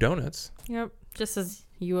Voodoo Donuts. Yep. Just says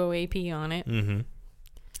UOAP on it. Mm-hmm.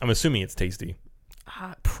 I'm assuming it's tasty.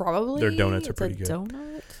 Probably. Their donuts are It's pretty a good.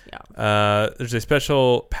 Donut? Yeah. There's a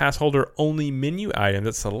special pass holder only menu item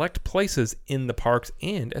at select places in the parks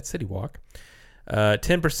and at City Walk.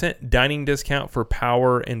 10% dining discount for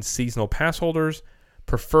power and seasonal pass holders.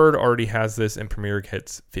 Preferred already has this, and Premier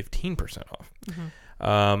gets 15% off.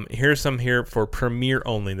 Mm-hmm. Here's some here for Premier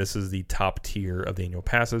only. This is the top tier of the annual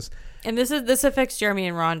passes. And this affects Jeremy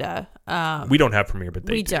and Rhonda. We don't have Premier, but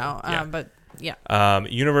We do. don't. Yeah. But yeah.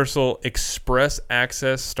 Universal Express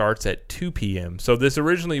access starts at 2 p.m. So this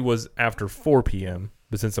originally was after 4 p.m.,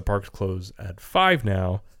 but since the parks close at 5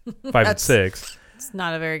 now, 5 and 6, It's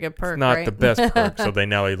not a very good perk, it's not right? the best perk. So they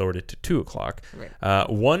lowered it to 2 o'clock. Right.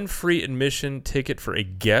 One free admission ticket for a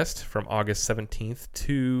guest from August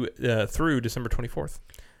 17th through December 24th.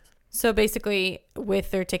 So basically,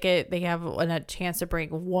 with their ticket, they have a chance to bring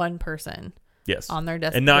one person. Yes. On their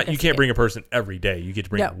desk. And you can't bring a person every day. You get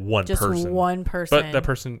to bring one just person. one person. But that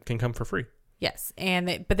person can come for free. Yes.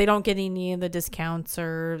 But they don't get any of the discounts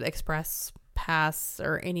or express pass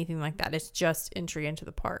or anything like that. It's just entry into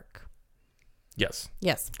the park. Yes.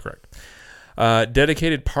 Yes. Correct.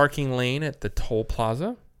 Dedicated parking lane at the toll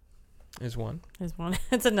plaza is one. Is one.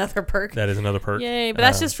 It's another perk. That is another perk. Yay. But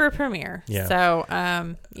that's just for Premier. Yeah. So,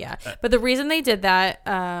 yeah. But the reason they did that,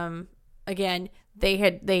 again,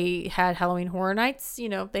 they had Halloween Horror Nights,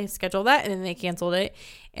 they scheduled that and then they canceled it.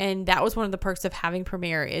 And that was one of the perks of having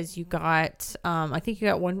Premier is you got, I think you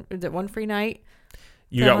got one free night.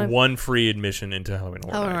 You got one free admission into Halloween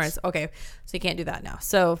Horror Nights. Okay. So you can't do that now.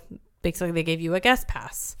 So basically they gave you a guest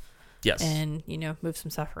pass. Yes. And, move some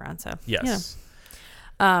stuff around. So, yes.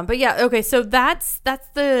 But yeah, okay. So that's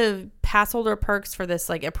the pass holder perks for this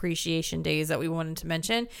appreciation days that we wanted to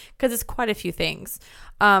mention because it's quite a few things.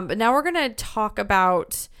 But now we're going to talk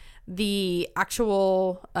about the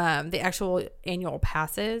actual annual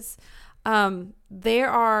passes.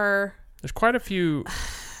 There's quite a few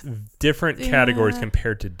different categories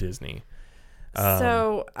compared to Disney.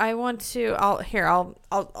 So I want to,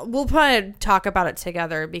 we'll probably talk about it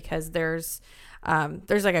together because there's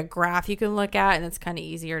a graph you can look at and it's kind of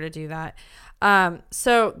easier to do that.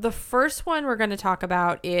 So the first one we're going to talk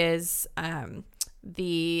about is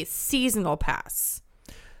the seasonal pass.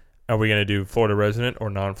 Are we going to do Florida resident or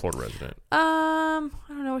non-Florida resident? I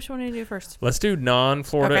don't know which one to do first. Let's do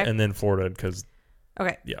non-Florida and then Florida because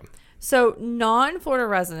yeah. So non-Florida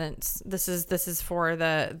residents, this is for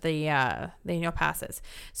the annual passes.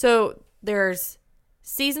 So there's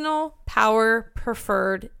seasonal, power,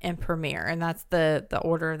 preferred, and premier, and that's the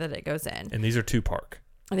order that it goes in. And these are 2 park.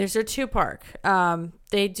 There's a 2 park.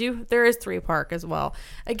 There is 3 park as well.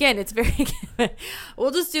 Again, it's very.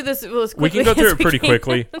 We'll just do this as quickly. We can go through as it we pretty can.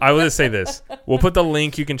 quickly. I will just say this: we'll put the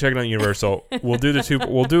link. You can check it on Universal. We'll do the 2.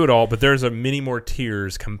 We'll do it all. But there's many more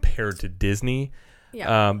tiers compared to Disney.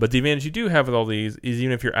 Yeah. But the advantage you do have with all these is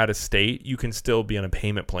even if you're out of state, you can still be on a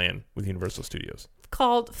payment plan with Universal Studios.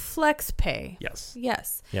 Called Flex Pay. Yes.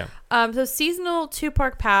 Yes. Yeah. So seasonal 2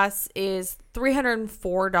 park pass is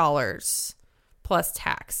 $304 plus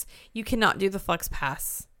tax. You cannot do the flex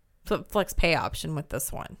pay option with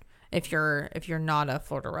this one if you're not a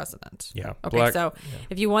Florida resident. Yeah. Okay.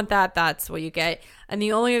 If you want that, that's what you get. And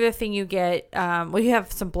the only other thing you get, you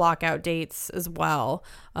have some blockout dates as well.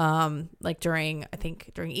 During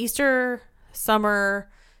Easter, summer,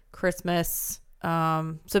 Christmas.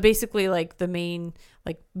 So basically the main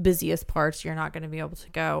busiest parts you're not going to be able to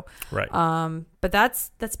go. Right. But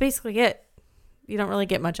that's basically it. You don't really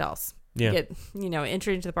get much else. Yeah. You get,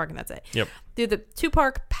 entry into the park and that's it. Yep. Do the 2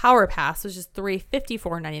 park power pass, which is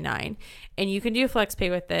 $354.99. And you can do flex pay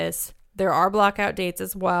with this. There are blackout dates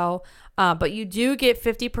as well, but you do get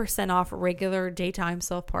 50% off regular daytime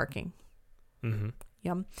self-parking. Mm-hmm.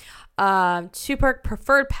 Yum. 2 Park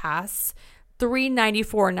Preferred Pass,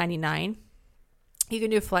 $394.99. You can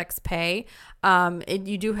do flex pay.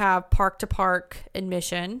 You do have park to park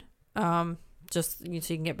admission, just so you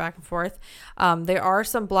can get back and forth. There are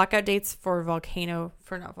some blackout dates for Volcano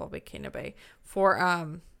Bay.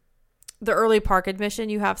 For the early park admission,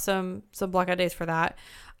 you have some blackout days for that.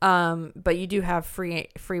 But you do have free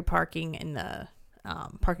parking in the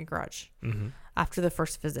parking garage after the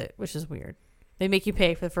first visit, which is weird. They make you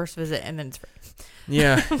pay for the first visit and then it's free.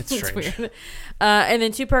 Yeah, it's It's strange. weird. And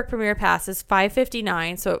then 2 Park Premier Pass is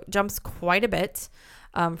 $559, so it jumps quite a bit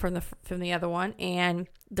from the other one. And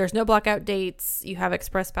there's no blackout dates. You have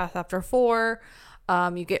Express Pass after 4.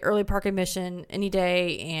 You get early park admission any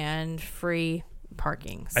day and free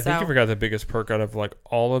parking. I think you forgot the biggest perk out of like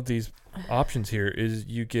all of these options here is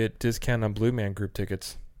you get discount on Blue Man Group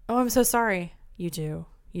tickets. Oh, I'm so sorry. You do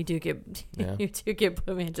get Yeah. you do get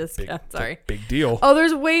Blue Man discount. Sorry. Big deal. Oh,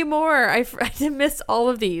 there's way more. I missed all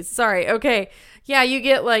of these. Sorry. Okay. Yeah, you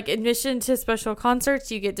get like admission to special concerts.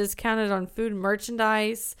 You get discounted on food and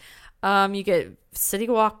merchandise. You get City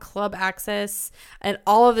Walk Club access, and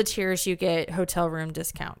all of the tiers you get hotel room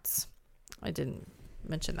discounts. I didn't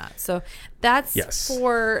mention that. So that's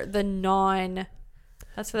for the non-resident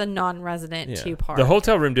 2 Park. The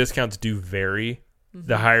hotel room discounts do vary.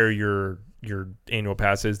 The higher your annual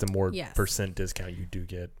pass is, the more percent discount you do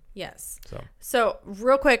get. Yes. So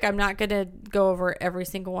real quick, I'm not going to go over every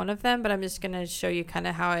single one of them, but I'm just going to show you kind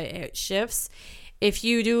of how it shifts. If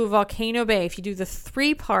you do Volcano Bay, if you do the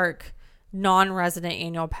 3 Park non-resident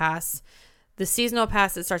annual pass, the seasonal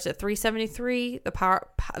pass, it starts at $373.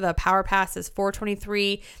 The power pass is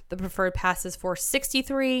 $423. The preferred pass is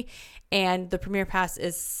 $463, and the premier pass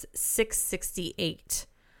is $668.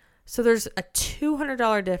 So there's a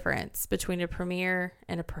 $200 difference between a premier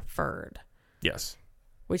and a preferred. Yes.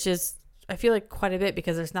 Which is, I feel like, quite a bit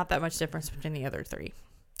because there's not that much difference between the other 3.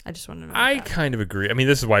 I just want to know. I kind of agree. I mean,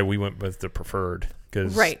 this is why we went with the preferred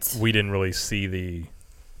because we didn't really see the.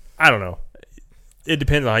 I don't know. It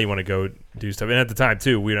depends on how you want to go do stuff. And at the time,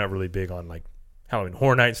 too, we're not really big on like Halloween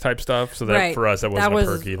Horror Nights type stuff. So that for us, that wasn't a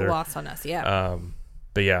perk either. Lost on us, yeah.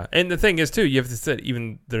 But yeah, and the thing is too, you have to say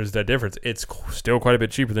even there's that difference. It's still quite a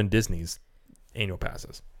bit cheaper than Disney's annual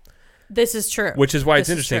passes. This is true. Which is why it's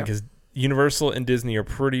interesting because Universal and Disney are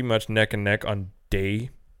pretty much neck and neck on day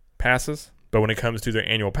passes. But when it comes to their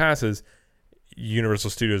annual passes, Universal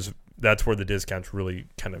Studios, that's where the discounts really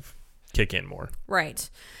kind of kick in more. Right.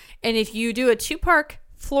 And if you do a 2 Park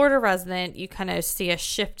Florida resident, you kind of see a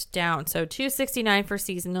shift down. So $269 for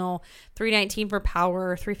seasonal, $319 for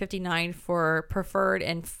power, $359 for preferred,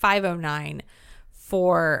 and $509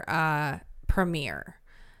 for premier.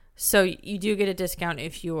 So you do get a discount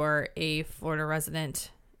if you are a Florida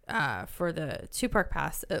resident for the 2 Park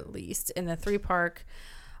pass at least. In the 3 Park,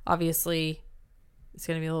 obviously, it's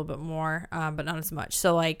going to be a little bit more, but not as much.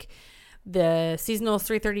 So like the seasonal is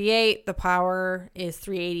 $338, the power is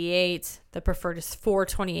 $388, the preferred is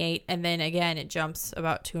 $428, and then again it jumps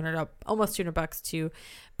about $200 up, almost $200 to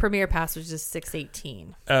premier pass, which is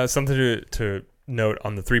 $618. Something to note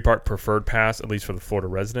on the 3 Park preferred pass, at least for the Florida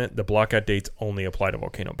resident, the blockout dates only apply to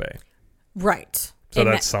Volcano Bay. Right. So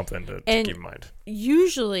that's something to keep in mind.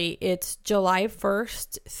 Usually it's July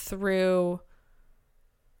 1st through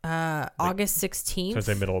August 16th. So I'd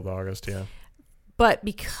say middle of August, yeah. But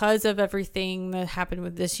because of everything that happened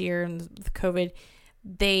with this year and the COVID,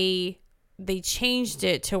 they changed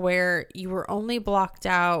it to where you were only blocked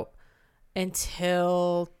out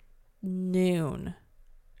until noon.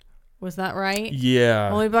 Was that right?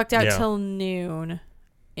 Yeah. Only blocked out till noon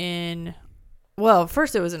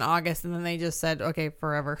first it was in August, and then they just said, okay,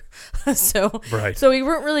 forever. So we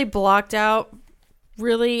weren't really blocked out.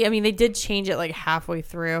 Really, I mean, they did change it like halfway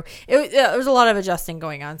through. There was a lot of adjusting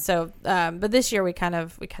going on. So, but this year we kind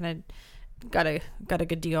of got a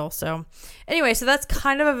good deal. So, anyway, so that's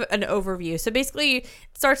kind of an overview. So basically, it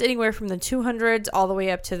starts anywhere from the 200s all the way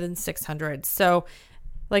up to the 600s. So,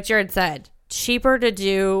 like Jared said, cheaper to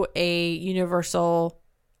do a Universal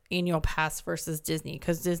annual pass versus Disney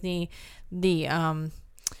because Disney, I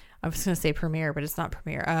was gonna say Premier, but it's not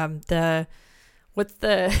Premier. What's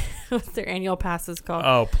their annual passes called?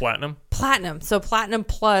 Oh, Platinum. Platinum. So Platinum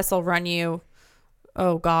Plus will run you.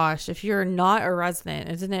 Oh gosh, if you're not a resident,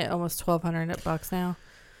 isn't it almost $1,200 now?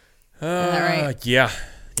 Is that right? Yeah.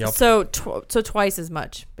 Yep. So twice as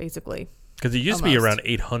much, basically. Because it used to be around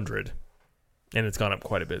 $800 And it's gone up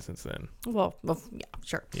quite a bit since then. Well, yeah,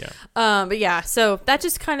 sure. Yeah. But yeah, so that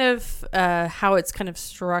just kind of how it's kind of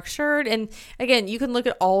structured. And again, you can look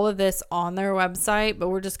at all of this on their website, but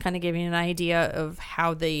we're just kind of giving an idea of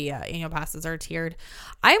how the annual passes are tiered.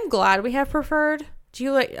 I'm glad we have preferred. Do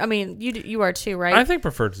you like? I mean, you are too, right? I think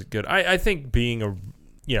preferred is good. I think being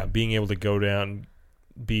able to go down,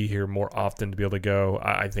 be here more often to be able to go.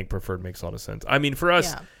 I think preferred makes a lot of sense. I mean, for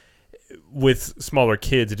us. Yeah. With smaller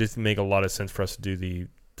kids, it just make a lot of sense for us to do the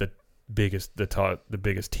biggest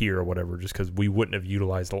tier or whatever, just because we wouldn't have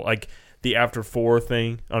utilized like the after 4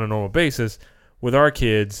 thing on a normal basis. With our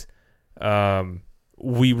kids,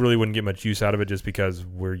 we really wouldn't get much use out of it just because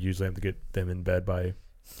we're usually have to get them in bed by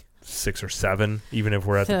 6 or 7, even if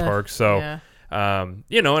we're at the park. So, yeah.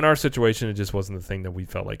 In our situation, it just wasn't the thing that we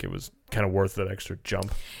felt like it was kind of worth that extra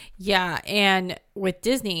jump. Yeah, and with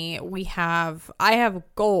Disney, I have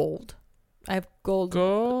gold. I have gold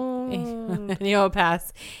annual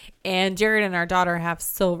pass, and Jared and our daughter have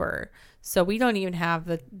silver. So we don't even have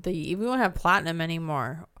we don't have platinum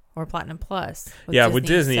anymore or platinum plus. With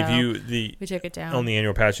Disney, so if we took it down on the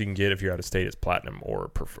annual pass you can get if you're out of state, it's platinum or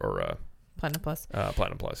platinum plus.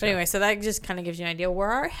 Platinum plus. But anyway, so that just kind of gives you an idea where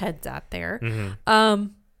our head's at there. Mm-hmm.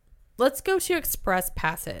 Let's go to express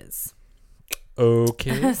passes.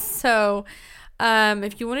 Okay. So,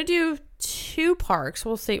 if you want to do 2 parks,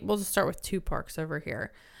 we'll just start with 2 parks over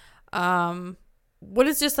here. What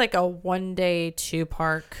is just like a 1-day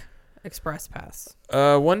 2-park express pass?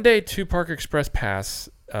 1-day 2-park express pass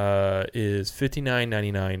is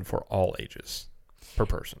 $59.99 for all ages per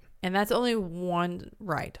person, and that's only 1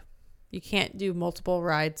 ride. You can't do multiple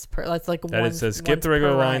rides per. That's like that one. It says skip the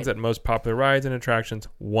regular lines at most popular rides and attractions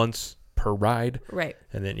once per ride. Right.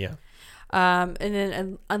 And then and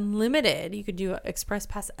then unlimited, you could do Express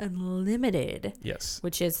Pass Unlimited. Yes.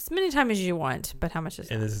 Which is as many times as you want, but how much is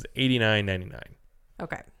that? And this is $89.99.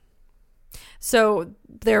 Okay. So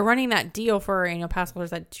they're running that deal for annual pass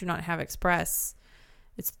holders that do not have Express.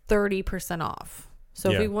 It's 30% off.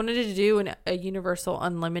 So if we wanted to do a Universal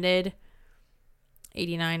Unlimited,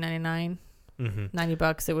 $89.99,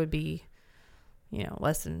 $90, it would be,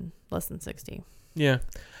 less than 60. Yeah.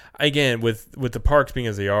 Again, with the parks being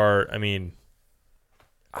as they are, I mean,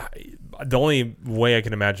 the only way I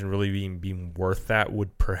can imagine really being worth that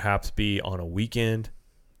would perhaps be on a weekend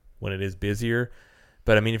when it is busier.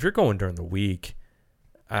 But I mean, if you're going during the week,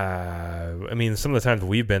 I mean, some of the times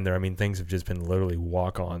we've been there, I mean, things have just been literally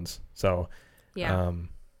walk-ons. So,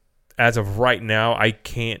 as of right now, I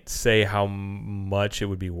can't say how much it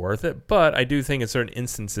would be worth it. But I do think in certain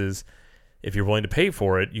instances, if you're willing to pay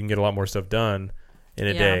for it, you can get a lot more stuff done in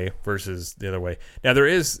a day versus the other way. Now,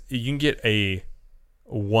 you can get a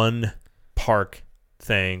 1 park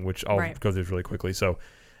thing, which I'll go through really quickly. So,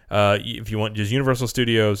 if you want just Universal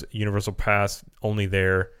Studios, Universal Pass only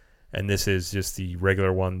there, and this is just the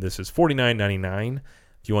regular one, this is $49.99.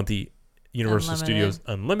 If you want the Universal Studios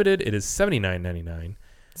Unlimited, it is $79.99.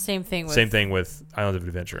 Same thing with Islands of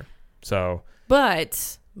Adventure. So,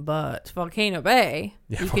 but Volcano Bay,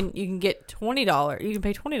 you can get $20. You can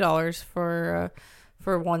pay $20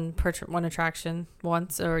 for one attraction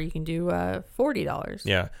once, or you can do $40.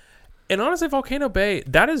 Yeah, and honestly, Volcano Bay,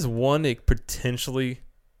 that is one potentially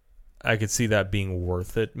I could see that being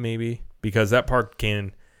worth it, maybe, because that park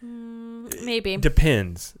can maybe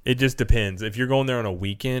depends. It just depends. If you're going there on a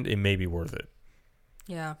weekend, it may be worth it.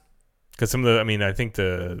 Yeah. Because some of I think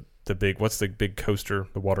the big, what's the big coaster,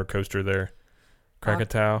 the water coaster there?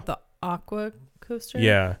 Krakatoa? The Aqua Coaster?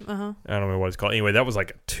 Yeah. I don't know what it's called. Anyway, that was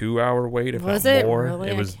like a 2-hour wait, if was not it more. really?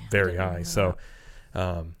 It was very high. So,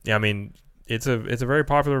 I mean, it's a very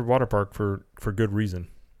popular water park for good reason.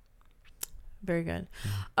 Very good.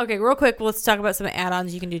 Okay, real quick, let's talk about some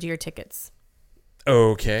add-ons you can do to your tickets.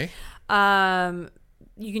 Okay.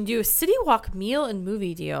 You can do a City Walk meal and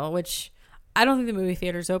movie deal, which I don't think the movie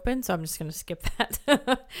theater's open, so I'm just going to skip that.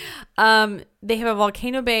 They have a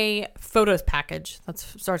Volcano Bay photos package that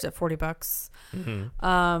starts at $40.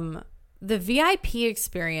 The VIP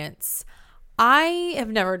experience, I have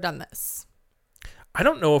never done this. I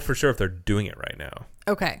don't know for sure if they're doing it right now.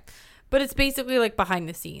 Okay. But it's basically like behind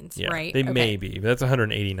the scenes, right? They may be. That's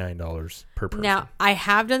 $189 per person. Now, I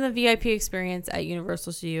have done the VIP experience at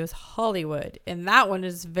Universal Studios Hollywood, and that one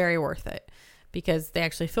is very worth it because they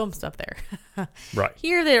actually film stuff there. Right.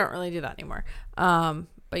 Here, they don't really do that anymore.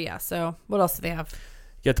 But yeah, so what else do they have?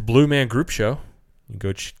 You got the Blue Man Group show. You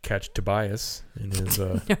go catch Tobias in his...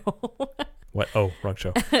 No. What? Oh, wrong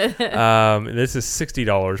show. This is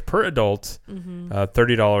 $60 per adult,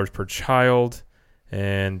 $30 per child.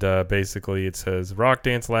 And basically it says rock,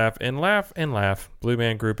 dance, laugh, and laugh, and laugh. Blue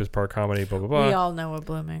Man Group is park comedy, blah, blah, blah. We all know what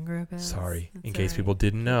Blue Man Group is. Sorry, That's in case all people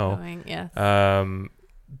didn't know. Yeah.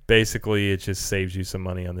 Basically, it just saves you some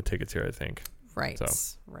money on the tickets here, I think. Right. So,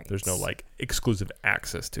 right. There's no like exclusive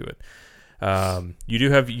access to it. You do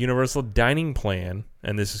have Universal Dining Plan,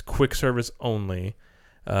 and this is quick service only,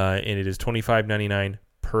 and it is $25.99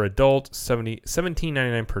 per adult,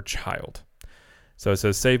 $17.99 per child. So it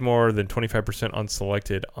says save more than 25% on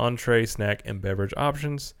selected entree, snack, and beverage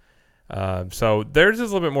options. So theirs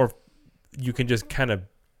is a little bit more. You can just kind of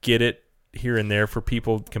get it here and there for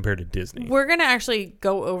people compared to Disney. We're going to actually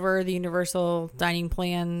go over the Universal Dining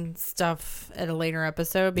Plan stuff at a later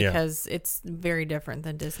episode because it's very different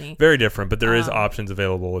than Disney. Very different, but there is options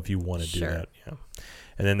available if you want to do that. Yeah.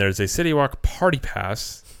 And then there's a City Walk Party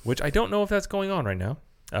Pass, which I don't know if that's going on right now,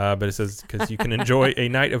 but it says because you can enjoy a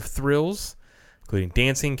night of thrills, including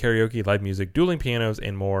dancing, karaoke, live music, dueling pianos,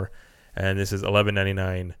 and more. And this is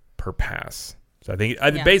 $11.99 per pass. So I think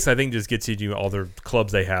basically I think just gets you to all the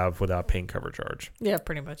clubs they have without paying cover charge. Yeah,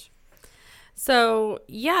 pretty much. So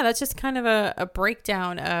yeah, that's just kind of a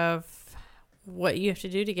breakdown of what you have to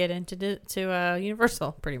do to get into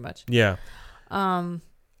Universal, pretty much. Yeah.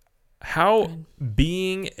 How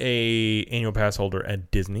being a annual pass holder at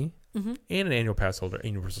Disney and an annual pass holder at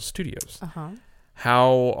Universal Studios.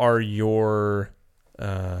 How are your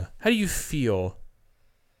how do you feel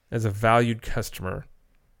as a valued customer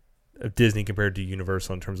of Disney compared to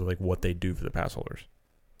Universal in terms of like what they do for the pass holders?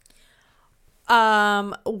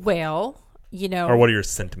 Well, or what are your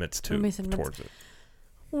sentiments towards it?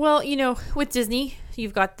 Well, with Disney,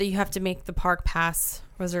 you have to make the park pass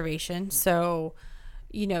reservation. So,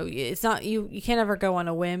 it's not you can't ever go on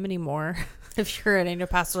a whim anymore if you're an annual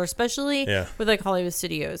pass holder, especially with like Hollywood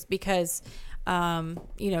Studios, because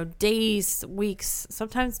days, weeks,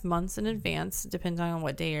 sometimes months in advance, depending on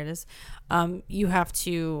what day it is, you have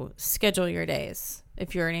to schedule your days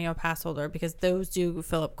if you're an annual pass holder, because those do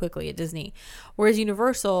fill up quickly at Disney. Whereas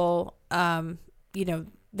Universal,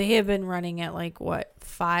 they have been running at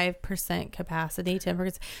 5% capacity,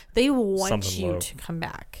 10%. They want you to come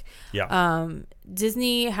back. Yeah.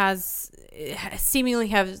 Disney has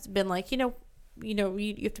been like, you have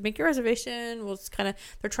to make your reservation. We'll just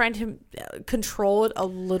they're trying to control it a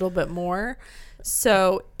little bit more.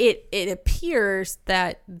 So it appears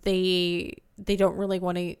that they don't really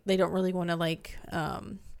want to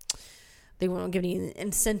they won't give any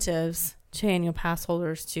incentives to annual pass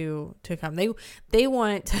holders to come. They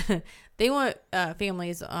want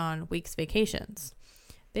families on weeks vacations.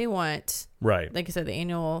 They want, right, like I said, the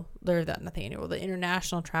international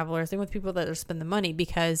travelers. They want people that are spend the money,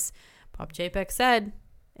 because Bob Chapek said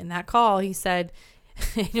in that call, he said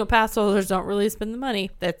annual pass holders don't really spend the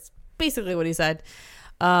money. That's basically what he said.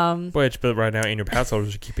 But right now annual pass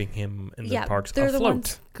holders are keeping him in the parks they're afloat. The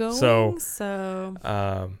ones going,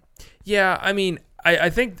 so. Yeah, I mean, I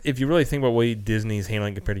think if you really think about the way Disney's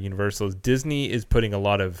handling compared to Universal, is Disney is putting a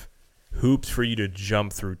lot of hoops for you to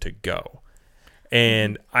jump through to go.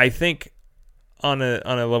 And I think on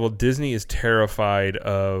a level, Disney is terrified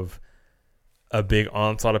of a big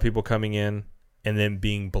onslaught of people coming in and then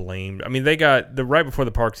being blamed. I mean, they got right before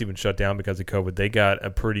the parks even shut down because of COVID, they got a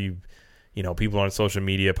pretty, people on social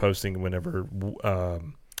media posting whenever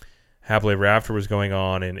Happily Ever After was going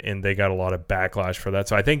on, and they got a lot of backlash for that.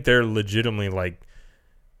 So I think they're legitimately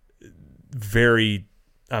very,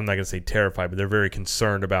 I'm not going to say terrified, but they're very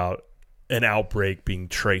concerned about an outbreak being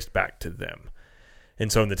traced back to them.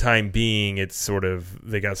 And so in the time being, it's sort of,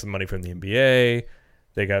 they got some money from the NBA.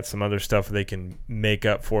 They got some other stuff they can make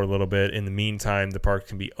up for a little bit. In the meantime, the park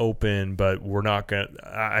can be open, but we're not going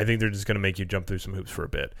to, I think they're just going to make you jump through some hoops for a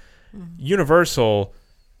bit. Mm-hmm. Universal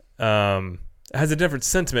has a different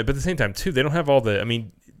sentiment, but at the same time, too, they don't have all the,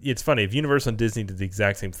 it's funny. If Universal and Disney did the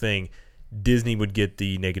exact same thing, Disney would get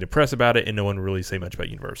the negative press about it, and no one would really say much about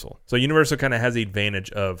Universal. So Universal kind of has the advantage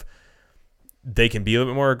of they can be a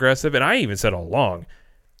little bit more aggressive. And I even said all along,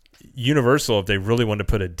 Universal, if they really want to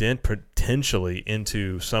put a dent potentially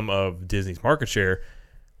into some of Disney's market share,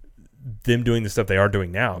 them doing the stuff they are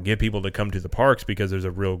doing now, get people to come to the parks, because there's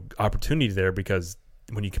a real opportunity there. Because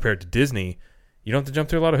when you compare it to Disney, you don't have to jump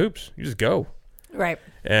through a lot of hoops. You just go. Right.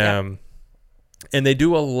 And they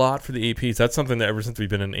do a lot for the APs. That's something that ever since we've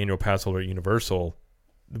been an annual pass holder at Universal,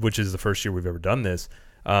 which is the first year we've ever done this,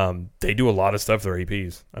 they do a lot of stuff for their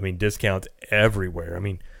APs. Discounts everywhere.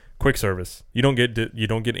 Quick service. You don't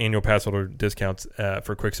get annual pass holder discounts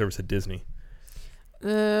for quick service at Disney,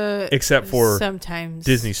 except for sometimes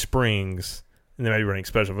Disney Springs, and they might be running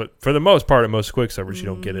special. But for the most part, at most quick service, you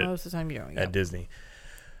don't get it. Most of the time, you don't. At Disney.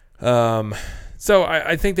 So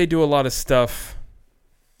I think they do a lot of stuff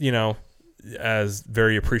as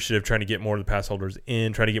very appreciative, trying to get more of the pass holders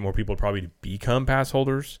in, trying to get more people probably to become pass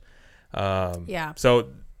holders. Yeah. So,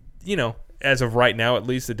 as of right now, at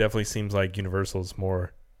least, it definitely seems like Universal's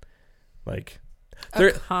more like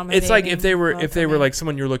it's like if they were like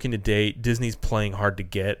someone you're looking to date, Disney's playing hard to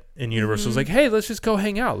get, and Universal's like, hey, let's just go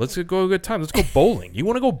hang out, let's go a good time, let's go bowling. You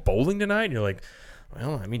want to go bowling tonight? And you're like,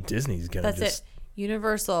 well, I mean, Disney's gonna it.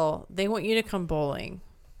 Universal, they want you to come bowling.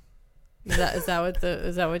 Is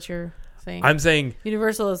that what you're saying? I'm saying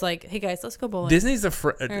Universal is like, hey guys, let's go bowling. Disney's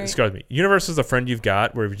right. Excuse me. Universal's a friend you've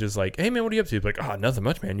got where you're just like, hey man, what are you up to? You're like, oh, nothing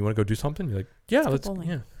much, man. You want to go do something? You're like, yeah, let's go bowling.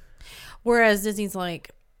 Yeah. Whereas Disney's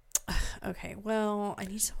like, okay, well, I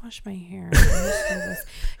need to wash my hair.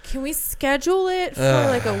 Can we schedule it for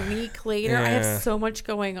like a week later? Yeah. I have so much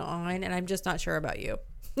going on, and I'm just not sure about you.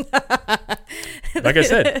 Like I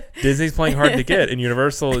said, Disney's playing hard to get, and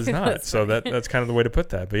Universal is not. So that's kind of the way to put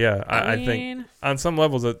that. But yeah, I think on some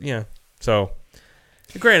levels, So,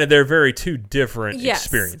 granted, they're very two different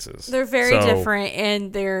experiences. They're very different,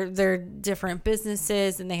 and they're different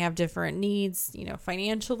businesses, and they have different needs,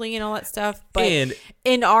 financially and all that stuff. But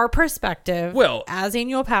in our perspective, as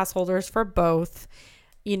annual pass holders for both,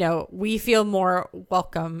 we feel more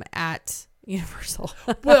welcome at Universal.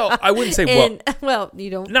 Well, I wouldn't say you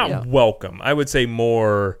don't welcome. I would say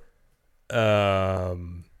more. What's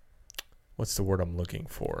the word I'm looking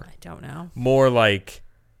for? I don't know. More like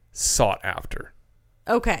sought after.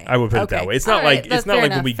 Okay. I would put it that way. It's not like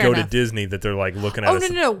when we go enough. to Disney that they're like looking at us.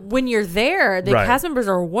 Oh, no. When you're there, the cast members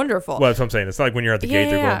are wonderful. Well, that's what I'm saying. It's not like when you're at the gate,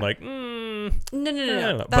 they're going like, No.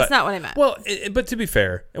 That's not what I meant. Well, but to be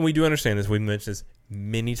fair, and we do understand this, we've mentioned this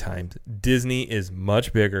many times, Disney is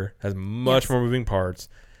much bigger, has much more moving parts,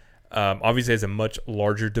 obviously has a much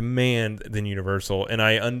larger demand than Universal, and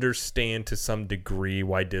I understand to some degree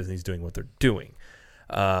why Disney's doing what they're doing.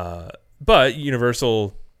 But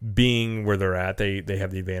Universal being where they're at, they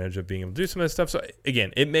have the advantage of being able to do some of this stuff. So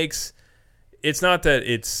again, it's not that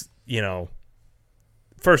it's,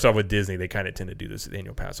 first off with Disney, they kind of tend to do this with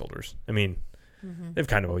annual pass holders. I mean, they've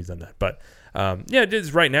kind of always done that. But it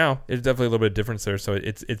is right now. It's definitely a little bit of difference there. So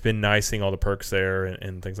it's been nice seeing all the perks there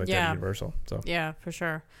and things like that at Universal. So yeah, for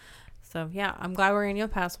sure. So yeah, I'm glad we're annual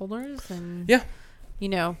pass holders. And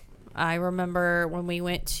I remember when we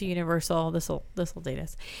went to Universal, this will date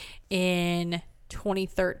us, in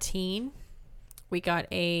 2013, we got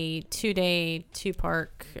a 2-day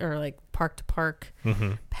 2-park or like park to park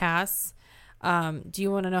pass. Do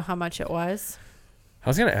you want to know how much it was? I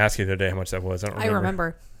was going to ask you the other day how much that was. I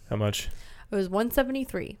remember. How much? It was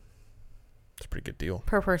 $173. It's a pretty good deal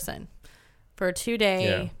per person for a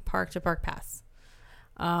 2-day park to park pass.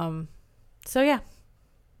 So yeah.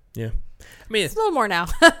 Yeah. I mean, it's a little more now.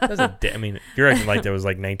 You're acting like that was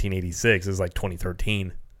like 1986. It was like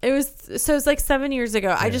 2013. It was like 7 years ago.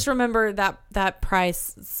 Yeah. I just remember that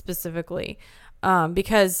price specifically,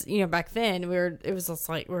 because back then it was just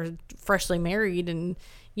like we're freshly married and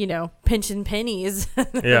pinching pennies.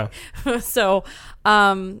 Yeah. So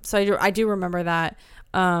I do remember that.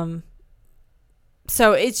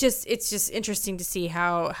 So it's just interesting to see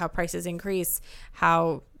how prices increase,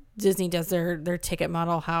 how Disney does their ticket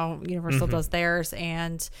model, how Universal does theirs,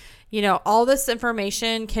 and all this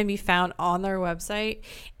information can be found on their website,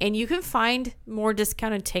 and you can find more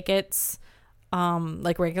discounted tickets,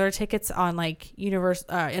 like regular tickets on like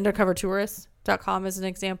undercovertourist.com as an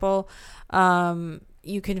example.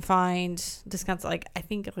 You can find discounts like I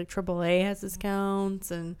think like AAA has discounts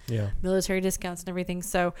and military discounts and everything.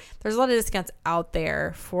 So there's a lot of discounts out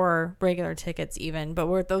there for regular tickets even,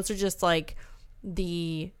 but those are just like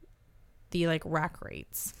the like rack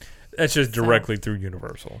rates. That's just directly through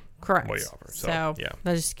Universal. Correct. What you offer. So that'll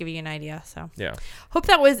just give you an idea. So yeah. Hope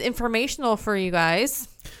that was informational for you guys.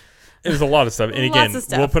 It was a lot of stuff. And again,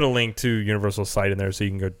 we'll put a link to Universal's site in there so you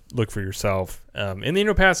can go look for yourself. And the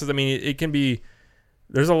annual passes, it can be,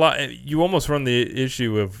 there's a lot. You almost run the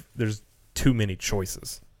issue of there's too many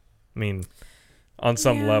choices. On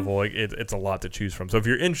some level, it's a lot to choose from. So if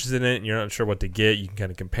you're interested in it and you're not sure what to get, you can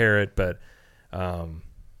kind of compare it. But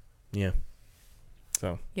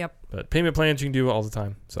So but payment plans you can do all the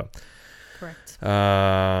time. So correct. The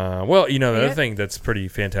other thing that's pretty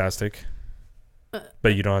fantastic,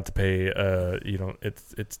 but you don't have to pay. You don't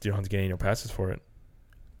have to get annual passes for it.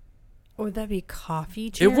 Would that be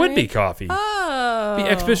coffee, Jared? It would be coffee. Oh, the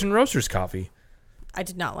Expedition Roasters coffee. I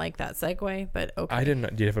did not like that segue, but okay. I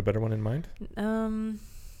didn't. Do you have a better one in mind?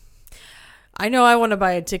 I know I want to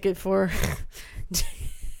buy a ticket for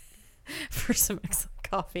some excellent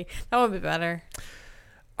coffee. That would be better.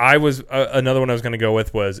 I was another one I was going to go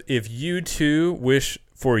with was if you too wish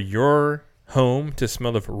for your home to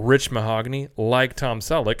smell of rich mahogany like Tom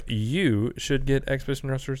Selleck, you should get Expedition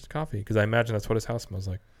Roasters coffee, because I imagine that's what his house smells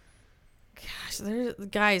like.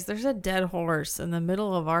 Gosh, there's a dead horse in the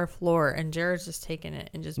middle of our floor, and Jared's just taking it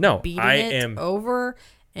and just beating it over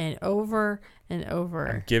and over and over.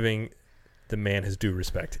 I'm giving the man his due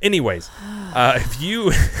respect. Anyways, if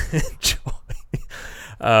you enjoy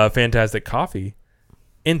fantastic coffee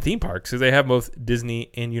in theme parks, because they have both Disney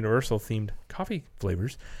and Universal themed coffee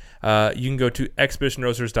flavors, you can go to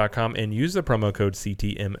expeditionroasters.com and use the promo code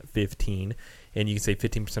CTM15, and you can save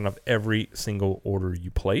 15% off every single order you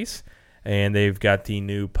place. And they've got the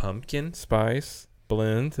new pumpkin spice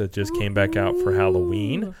blend that just came back out for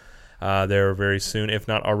Halloween. They're very soon, if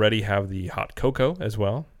not already, have the hot cocoa as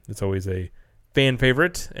well. It's always a fan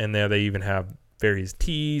favorite. And there they even have various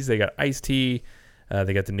teas. They got iced tea.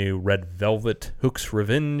 They got the new red velvet Hook's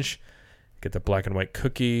Revenge. Get the black and white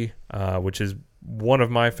cookie, which is one of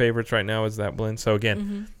my favorites right now, is that blend. So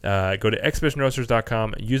again, go to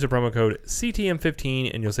expeditionroasters.com, use the promo code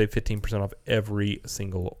CTM15, and you'll save 15% off every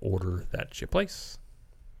single order that you place.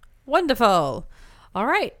 Wonderful. All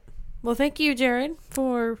right. Well, thank you, Jared,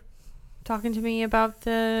 for talking to me about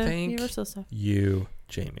the Universal stuff. You,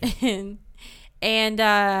 Jamie. and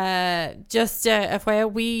just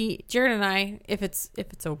FYI, Jared and I, if it's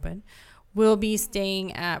open, will be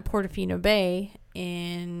staying at Portofino Bay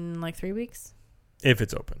in like 3 weeks. If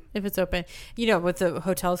it's open. With the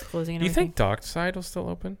hotels closing and everything. Do you think Dockside will still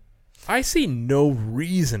open? I see no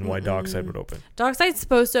reason why Dockside would open. Dockside's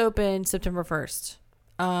supposed to open September 1st.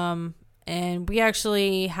 And we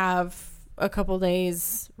actually have a couple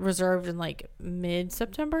days reserved in like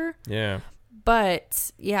mid-September. Yeah.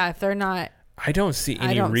 But yeah, if they're not, I don't see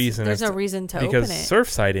any reason. There's no reason to open it. Because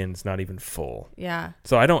Surfside Inn's not even full. Yeah.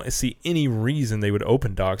 So I don't see any reason they would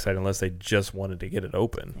open Dockside unless they just wanted to get it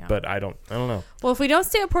open. Yeah. But I don't know. Well, if we don't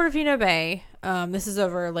stay at Portofino Bay, this is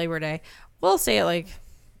over Labor Day, we'll stay at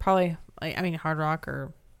Hard Rock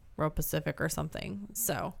or Royal Pacific or something.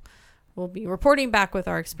 So we'll be reporting back with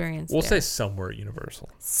our experience. We'll stay somewhere at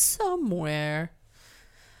Universal. Somewhere.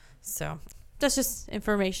 So that's just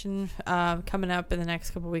information coming up in the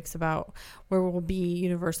next couple of weeks about where we'll be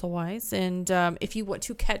Universal wise. And if you want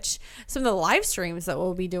to catch some of the live streams that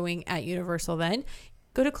we'll be doing at Universal, then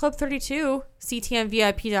go to Club 32,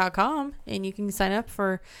 ctmvip.com, and you can sign up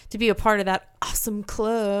to be a part of that awesome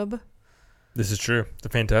club. This is true. It's a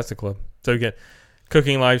fantastic club. So again,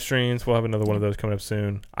 cooking live streams. We'll have another one of those coming up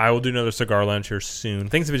soon. I will do another cigar lounge here soon.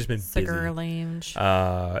 Things have just been busy. Cigar lounge.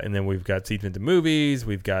 And then we've got seats into movies.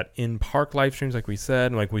 We've got in-park live streams, like we said.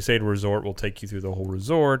 And like we say to resort, we'll take you through the whole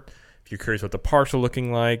resort. If you're curious what the parks are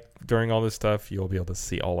looking like during all this stuff, you'll be able to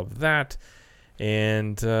see all of that.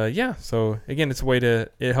 And so again, it's a way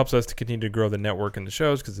it helps us to continue to grow the network and the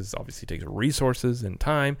shows, because this obviously takes resources and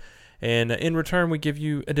time. And in return, we give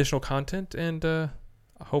you additional content, and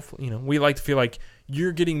hopefully, we like to feel like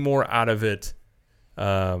you're getting more out of it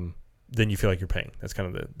than you feel like you're paying. That's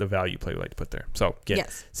kind of the value play we like to put there. So, again,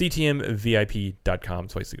 yes. ctmvip.com is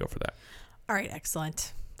the place to go for that. All right,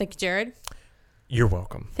 excellent. Thank you, Jared. You're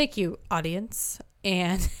welcome. Thank you, audience.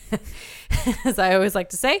 And as I always like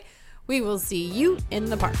to say, we will see you in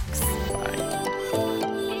the parks. Bye.